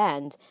to the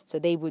land. So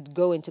they would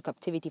go into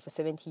captivity for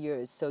 70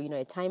 years. So,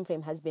 a time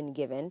frame has been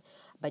given,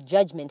 but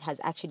judgment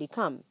has actually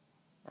come.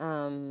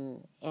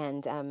 But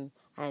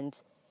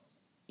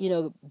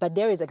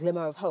there is a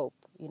glimmer of hope,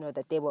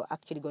 that they were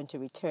actually going to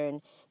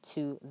return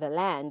to the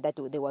land that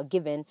they were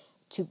given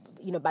to,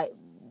 by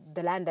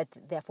the land that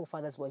their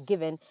forefathers were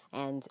given,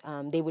 and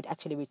they would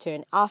actually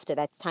return after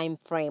that time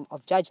frame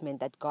of judgment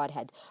that God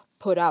had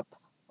put up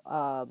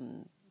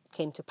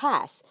came to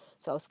pass.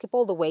 So I'll skip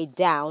all the way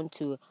down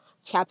to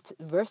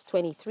verse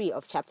 23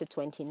 of chapter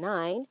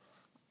 29,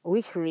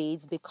 which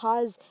reads,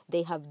 "Because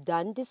they have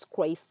done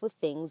disgraceful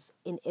things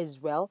in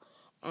Israel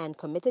and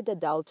committed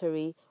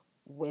adultery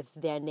with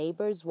their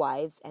neighbors'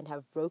 wives, and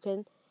have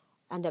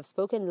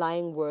spoken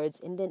lying words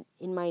in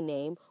my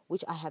name,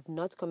 which I have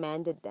not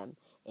commanded them.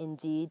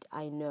 Indeed,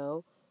 I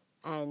know,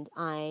 and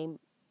I'm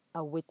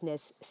a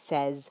witness,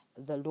 says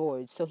the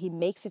Lord." So he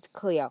makes it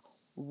clear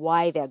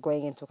why they're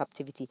going into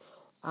captivity.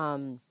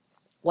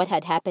 What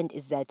had happened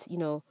is that,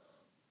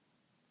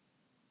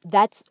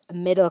 that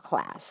middle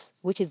class,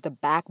 which is the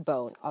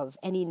backbone of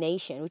any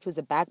nation, which was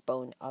the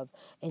backbone of,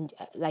 in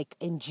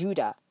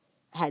Judah,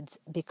 had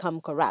become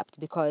corrupt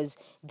because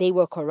they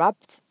were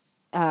corrupt.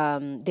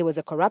 There was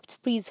a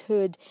corrupt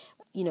priesthood.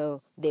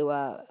 They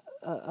were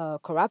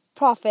corrupt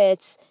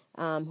prophets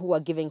who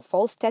were giving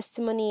false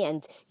testimony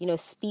and,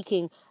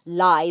 speaking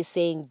lies,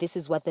 saying this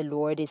is what the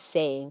Lord is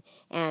saying.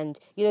 And,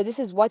 this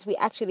is what we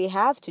actually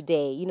have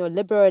today.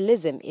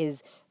 Liberalism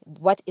is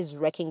what is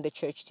wrecking the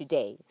church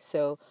today.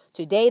 So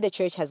today the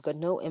church has got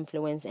no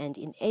influence, and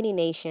in any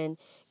nation,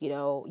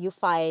 you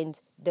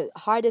find the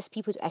hardest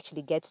people to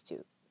actually get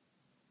to,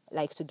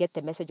 like to get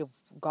the message of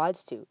God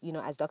to,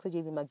 as Dr.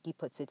 J.V. McGee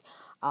puts it,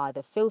 are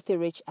the filthy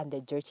rich and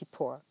the dirty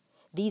poor.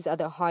 These are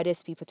the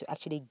hardest people to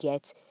actually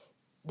get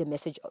the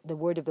message, the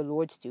word of the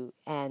Lord to.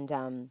 And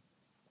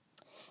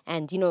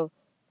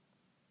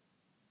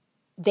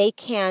they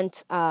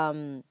can't,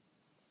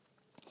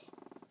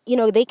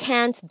 they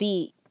can't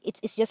be,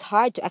 it's just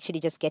hard to actually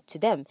just get to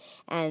them.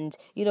 And,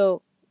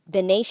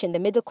 the nation, the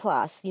middle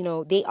class,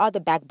 they are the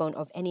backbone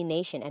of any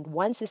nation. And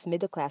once this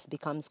middle class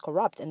becomes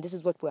corrupt, and this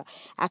is what we're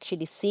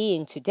actually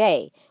seeing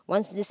today,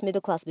 once this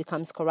middle class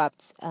becomes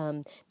corrupt,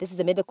 this is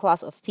the middle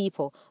class of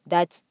people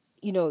that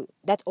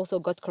also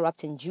got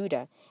corrupt in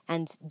Judah.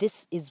 And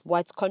this is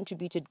what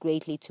contributed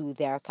greatly to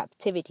their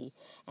captivity.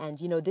 And,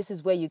 this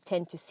is where you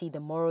tend to see the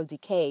moral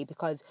decay,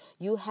 because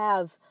you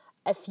have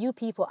a few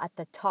people at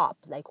the top,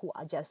 like, who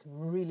are just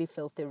really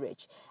filthy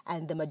rich.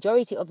 And the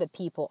majority of the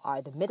people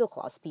are the middle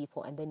class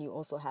people. And then you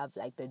also have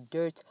like the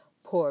dirt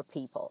poor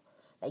people.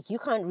 Like, you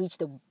can't reach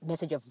the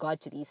message of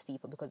God to these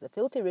people, because the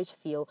filthy rich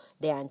feel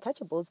they are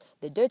untouchables.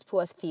 The dirt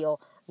poor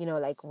feel,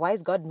 like, why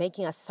is God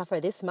making us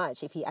suffer this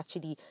much if he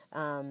actually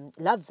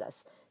loves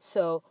us?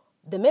 So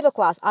the middle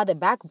class are the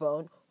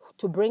backbone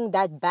to bring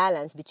that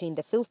balance between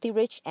the filthy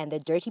rich and the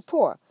dirty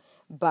poor.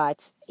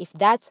 But if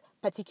that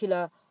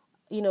particular,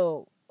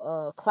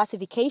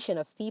 classification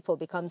of people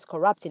becomes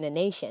corrupt in a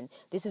nation,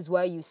 this is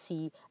where you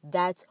see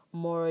that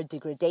moral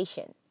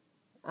degradation.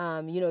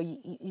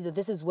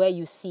 This is where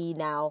you see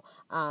now,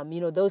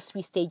 those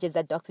three stages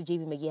that Dr.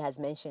 J.B. McGee has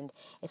mentioned.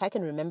 If I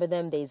can remember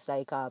them, there's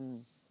like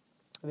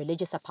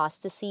religious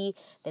apostasy,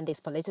 then there's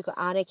political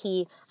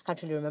anarchy. I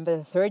can't really remember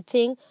the third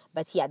thing,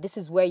 but yeah, this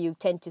is where you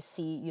tend to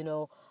see,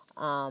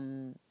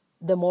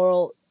 the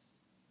moral.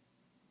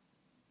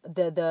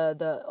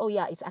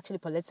 It's actually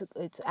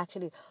political. It's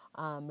actually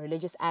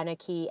religious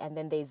anarchy, and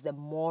then there's the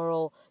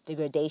moral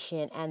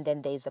degradation, and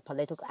then there's the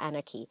political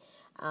anarchy.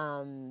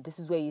 This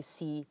is where you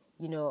see,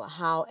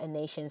 how a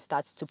nation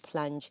starts to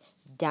plunge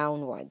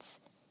downwards.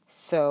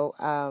 So,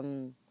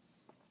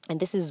 and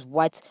this is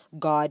what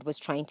God was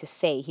trying to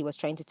say. He was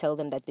trying to tell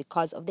them that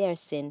because of their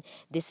sin,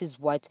 this is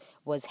what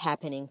was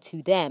happening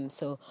to them.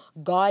 So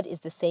God is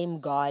the same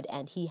God,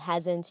 and he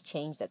hasn't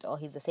changed at all.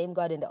 He's the same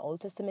God in the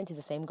Old Testament. He's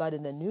the same God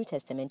in the New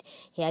Testament.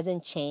 He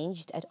hasn't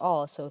changed at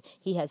all. So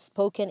he has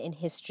spoken in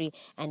history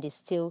and is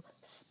still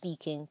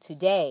speaking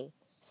today.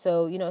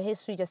 So,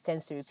 history just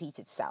tends to repeat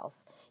itself.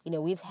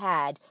 We've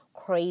had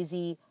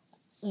crazy,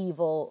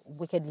 evil,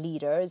 wicked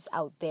leaders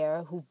out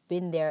there who've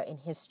been there in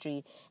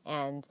history,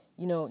 and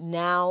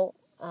now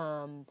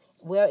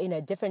we're in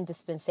a different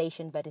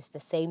dispensation, but it's the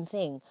same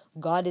thing.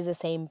 God is the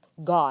same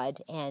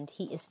God, and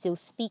he is still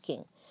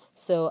speaking.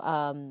 So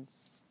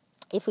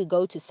if we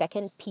go to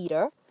 2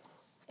 Peter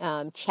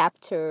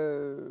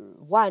chapter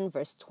 1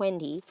 verse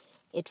 20,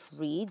 it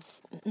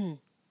reads,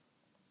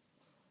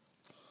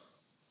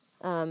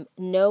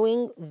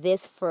 knowing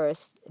this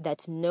first,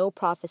 that no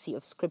prophecy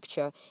of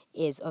Scripture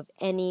is of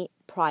any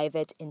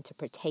private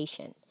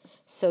interpretation.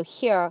 So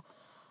here,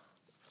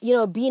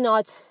 be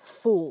not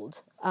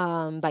fooled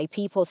by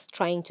people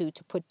trying to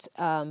put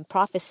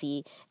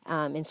prophecy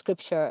in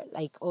Scripture,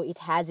 like, it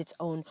has its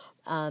own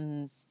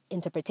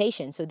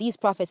interpretation. So these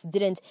prophets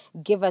didn't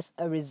give us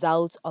a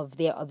result of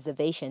their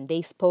observation.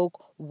 They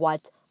spoke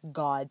what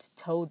God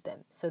told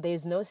them. So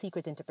there's no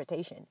secret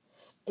interpretation.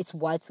 It's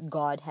what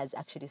God has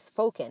actually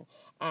spoken.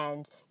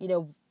 And,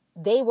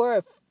 they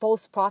were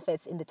false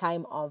prophets in the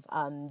time of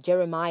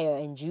Jeremiah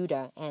and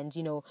Judah. And,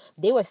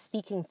 they were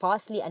speaking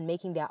falsely and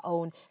making their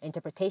own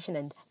interpretation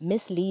and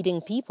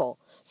misleading people.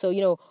 So,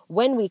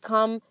 when we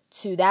come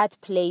to that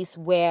place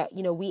where,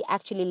 we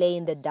actually lay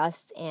in the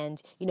dust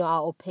and,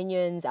 our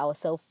opinions, our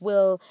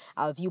self-will,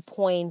 our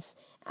viewpoints,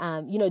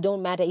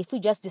 don't matter. If we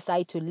just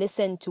decide to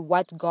listen to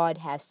what God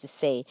has to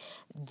say,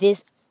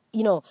 this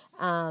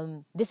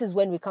is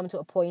when we come to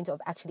a point of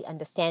actually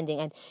understanding.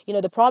 And,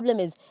 the problem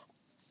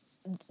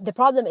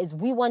is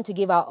we want to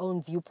give our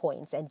own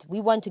viewpoints, and we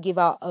want to give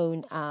our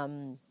own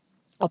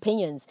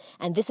opinions.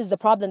 And this is the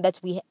problem that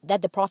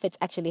the prophets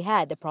actually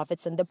had, the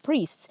prophets and the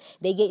priests.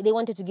 They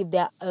wanted to give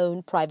their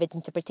own private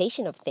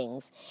interpretation of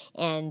things.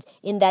 And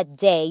in that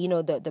day,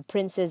 the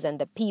princes and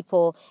the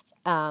people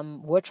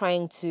were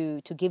trying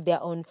to give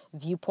their own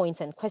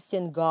viewpoints and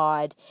question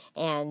God.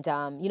 And,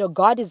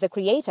 God is the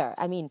creator.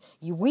 I mean,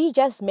 we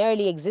just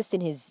merely exist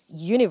in his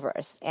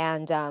universe.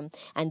 And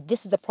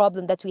this is the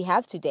problem that we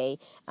have today.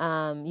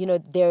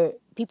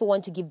 People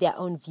want to give their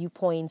own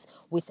viewpoints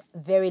with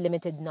very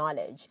limited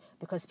knowledge,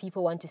 because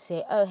people want to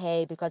say, oh,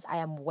 hey, because I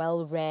am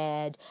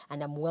well-read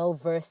and I'm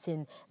well-versed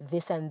in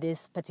this and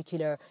this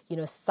particular,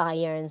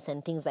 science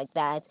and things like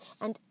that.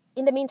 And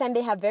in the meantime,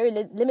 they have very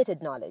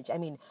limited knowledge. I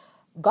mean,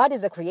 God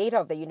is the creator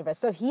of the universe,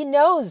 so he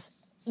knows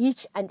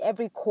each and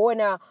every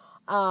corner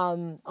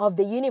of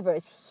the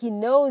universe. He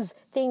knows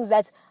things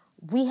that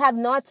we have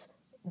not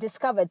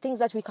discovered, things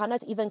that we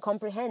cannot even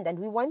comprehend. And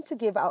we want to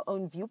give our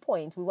own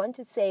viewpoint. We want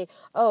to say,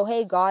 oh,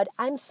 hey, God,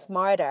 I'm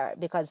smarter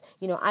because,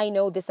 I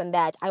know this and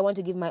that. I want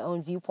to give my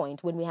own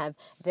viewpoint, when we have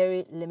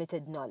very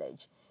limited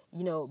knowledge.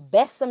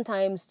 Best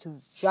sometimes to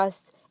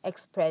just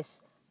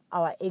express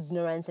our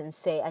ignorance and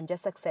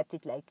just accept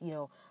it like,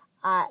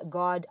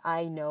 God,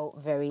 I know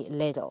very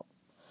little.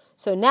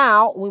 So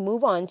now we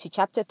move on to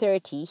chapter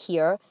 30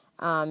 here.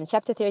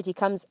 Chapter 30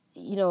 comes,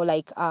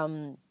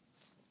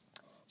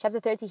 chapter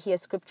 30 here,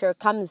 Scripture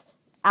comes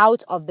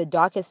out of the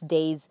darkest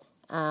days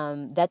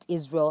that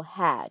Israel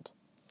had.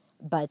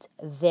 But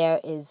there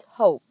is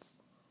hope.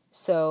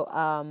 So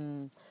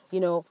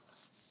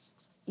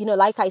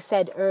Like I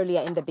said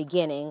earlier in the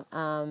beginning,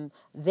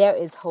 there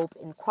is hope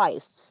in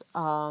Christ.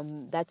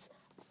 That's,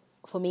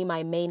 for me,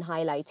 my main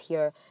highlight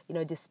here.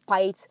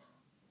 Despite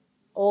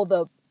all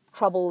the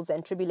troubles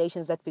and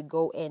tribulations that we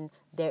go in,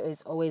 there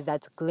is always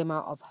that glimmer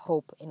of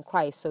hope in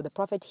Christ. So the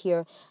prophet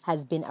here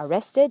has been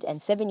arrested,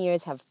 and 7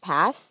 years have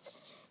passed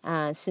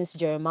since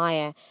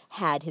Jeremiah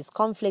had his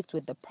conflict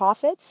with the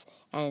prophets,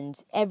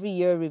 and every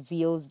year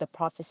reveals the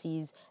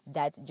prophecies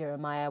that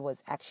Jeremiah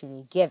was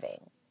actually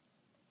giving.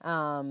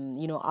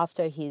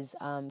 After his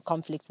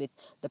conflict with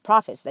the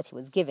prophets that he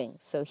was giving.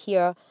 So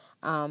here,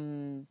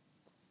 God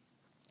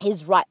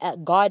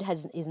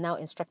is now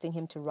instructing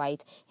him to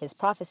write his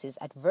prophecies.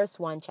 At verse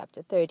 1,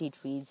 chapter 30,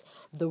 it reads,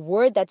 "The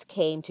word that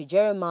came to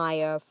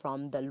Jeremiah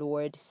from the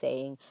Lord,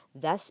 saying,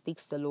 Thus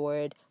speaks the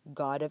Lord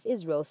God of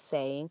Israel,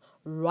 saying,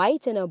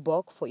 Write in a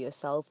book for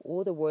yourself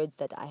all the words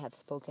that I have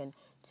spoken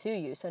to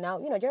you." So now,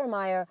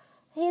 Jeremiah,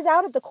 he's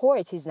out of the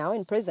court. He's now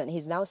in prison.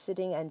 He's now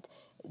sitting, and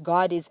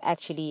God is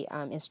actually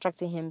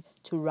instructing him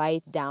to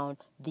write down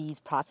these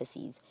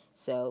prophecies.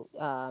 So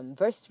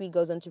verse 3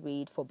 goes on to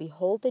read, "For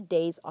behold, the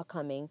days are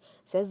coming,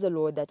 says the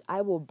Lord, that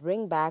I will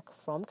bring back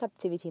from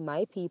captivity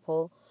my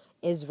people,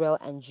 Israel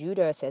and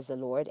Judah, says the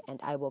Lord,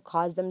 and I will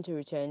cause them to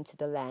return to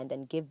the land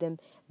and give them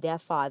their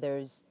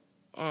fathers,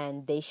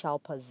 and they shall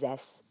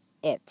possess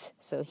it."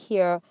 So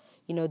here,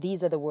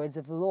 these are the words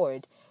of the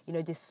Lord.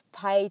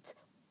 Despite,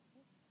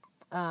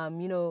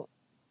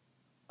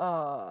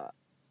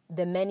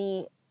 the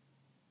many,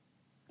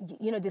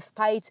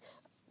 despite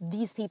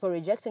these people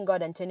rejecting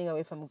God and turning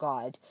away from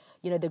God,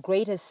 the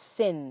greatest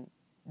sin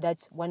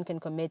that one can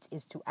commit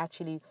is to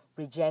actually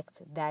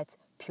reject that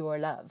pure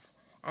love.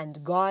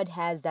 And God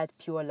has that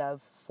pure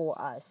love for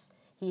us.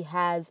 He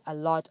has a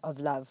lot of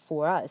love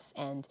for us,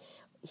 and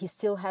he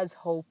still has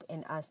hope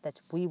in us that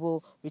we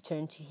will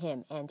return to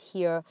him. And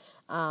here,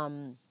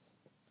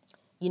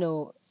 he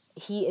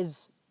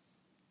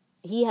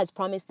has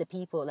promised the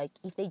people, like,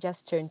 if they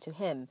just turn to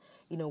him,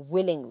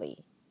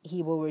 willingly,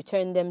 he will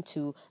return them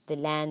to the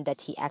land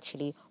that he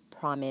actually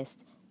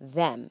promised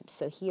them.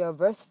 So here,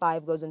 verse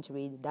 5 goes on to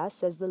read, "Thus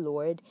says the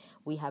Lord,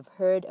 we have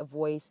heard a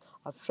voice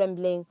of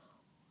trembling,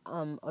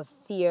 of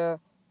fear,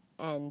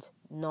 and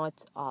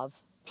not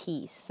of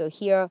peace." So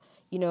here,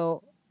 the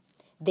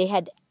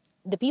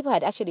people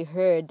had actually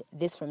heard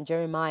this from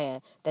Jeremiah,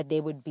 that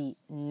there would be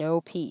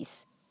no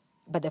peace.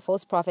 But the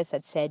false prophets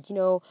had said,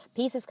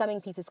 peace is coming,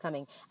 peace is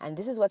coming. And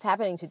this is what's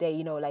happening today,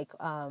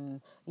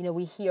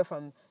 we hear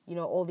from,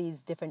 all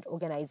these different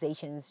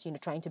organizations,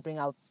 trying to bring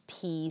out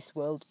peace,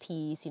 world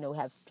peace. We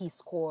have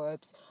Peace Corps,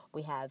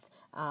 we have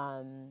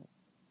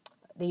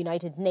the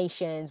United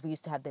Nations, we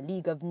used to have the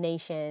League of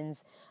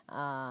Nations,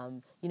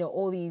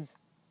 all these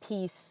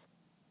peace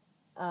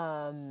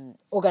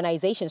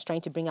organizations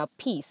trying to bring out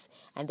peace,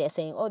 and they're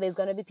saying, there's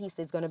going to be peace,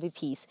 there's going to be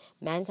peace.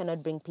 Man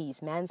cannot bring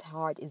peace. Man's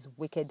heart is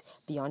wicked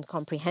beyond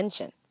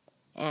comprehension.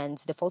 And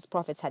the false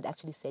prophets had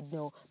actually said,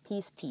 no,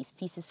 peace, peace,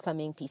 peace is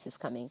coming, peace is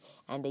coming.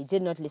 And they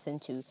did not listen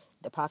to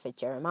the prophet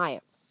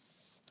Jeremiah.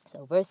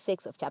 So verse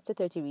 6 of chapter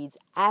 30 reads,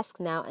 "Ask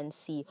now and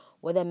see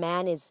whether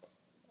man is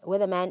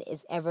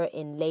ever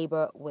in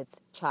labor with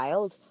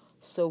child.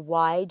 So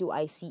why do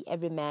I see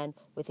every man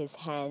with his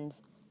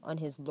hands on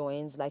his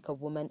loins like a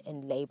woman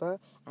in labor,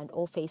 and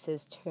all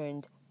faces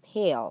turned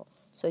pale?"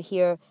 So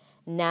here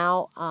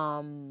now,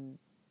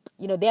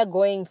 they're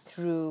going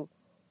through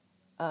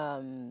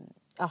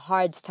a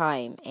hard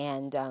time,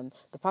 and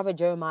the prophet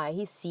Jeremiah,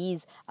 he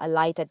sees a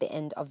light at the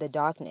end of the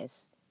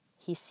darkness.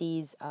 He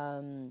sees,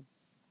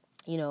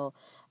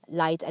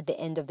 light at the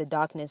end of the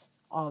darkness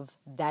of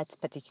that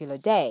particular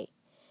day.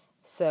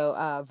 So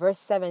verse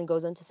 7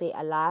 goes on to say,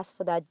 "Alas,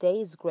 for that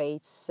day is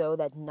great, so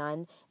that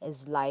none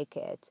is like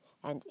it.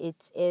 And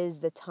it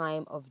is the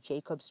time of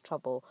Jacob's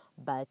trouble,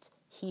 but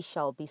he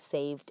shall be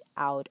saved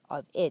out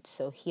of it."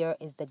 So here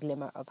is the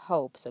glimmer of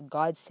hope. So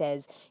God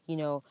says,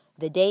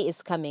 the day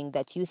is coming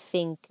that you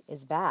think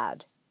is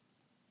bad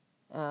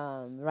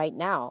right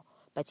now,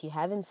 but you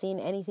haven't seen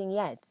anything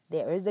yet.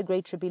 There is the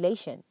great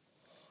tribulation.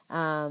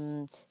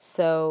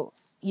 So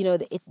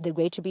the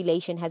great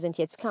tribulation hasn't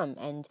yet come,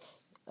 and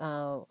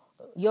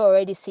you're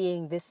already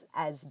seeing this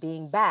as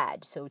being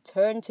bad. So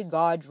turn to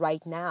God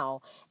right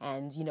now,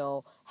 and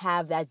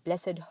have that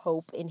blessed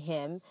hope in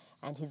him,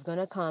 and he's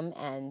gonna come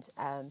and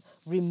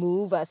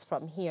remove us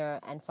from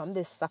here and from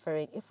this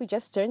suffering if we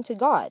just turn to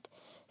God.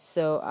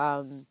 So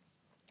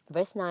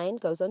verse 9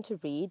 goes on to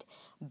read,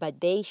 "But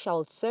they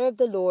shall serve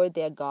the Lord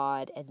their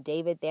God, and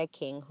David their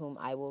king, whom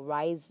I will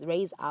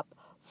raise up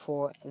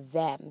for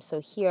them." So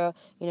here,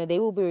 they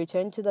will be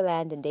returned to the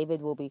land, and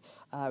David will be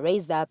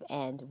raised up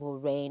and will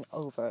reign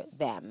over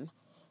them.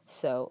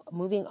 So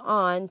moving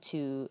on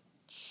to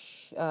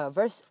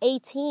verse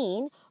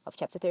 18 of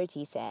chapter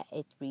 30,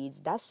 it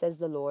reads, "Thus says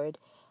the Lord,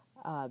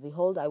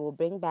 behold, I will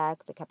bring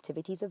back the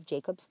captivities of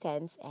Jacob's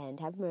tents and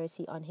have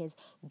mercy on his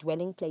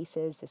dwelling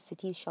places. The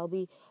cities shall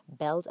be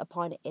built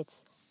upon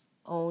its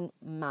own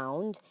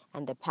mound,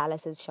 and the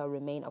palaces shall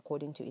remain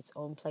according to its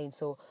own plan."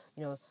 So,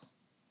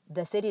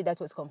 the city that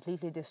was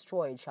completely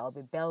destroyed shall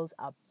be built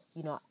up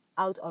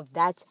out of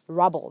that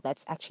rubble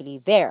that's actually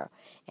there.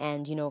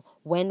 And,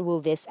 when will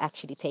this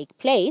actually take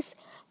place?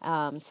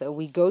 So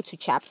we go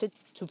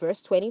to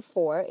verse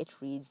 24.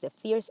 It reads, "The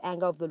fierce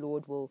anger of the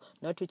Lord will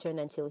not return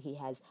until he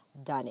has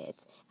done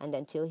it, and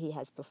until he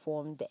has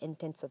performed the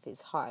intents of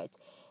his heart.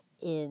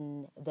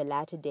 In the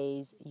latter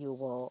days you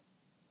will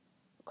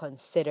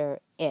consider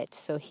it."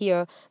 So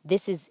here,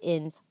 this is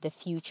in the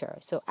future.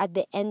 So at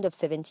the end of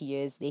 70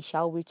 years, they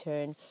shall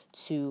return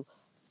to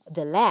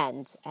the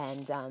land.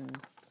 And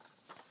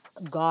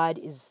God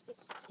is,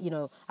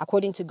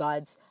 according to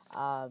God's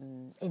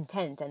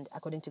intent and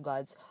according to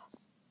God's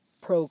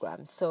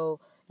program. So,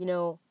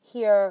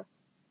 here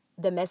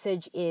the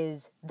message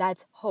is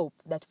that hope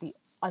that we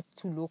ought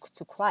to look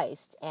to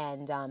Christ,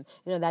 and,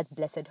 that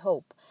blessed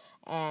hope.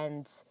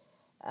 And,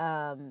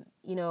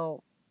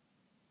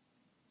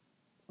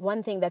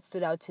 one thing that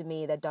stood out to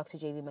me that Dr.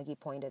 J.V. McGee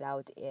pointed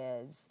out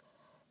is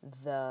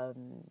the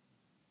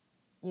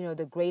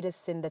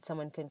greatest sin that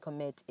someone can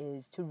commit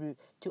is to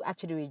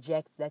actually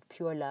reject that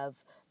pure love,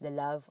 the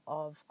love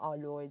of our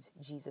Lord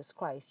Jesus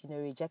Christ. You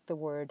reject the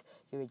word,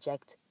 you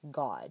reject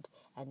God.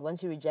 And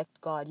once you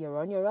reject God, you're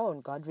on your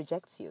own. God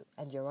rejects you,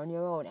 and you're on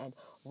your own. And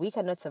we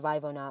cannot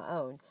survive on our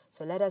own.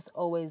 So let us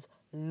always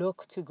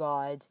look to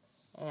God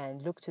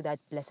and look to that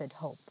blessed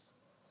hope.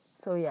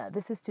 So yeah,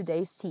 this is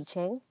today's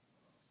teaching.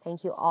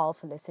 Thank you all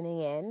for listening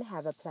in.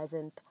 Have a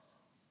pleasant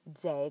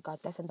day.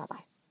 God bless and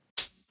bye-bye.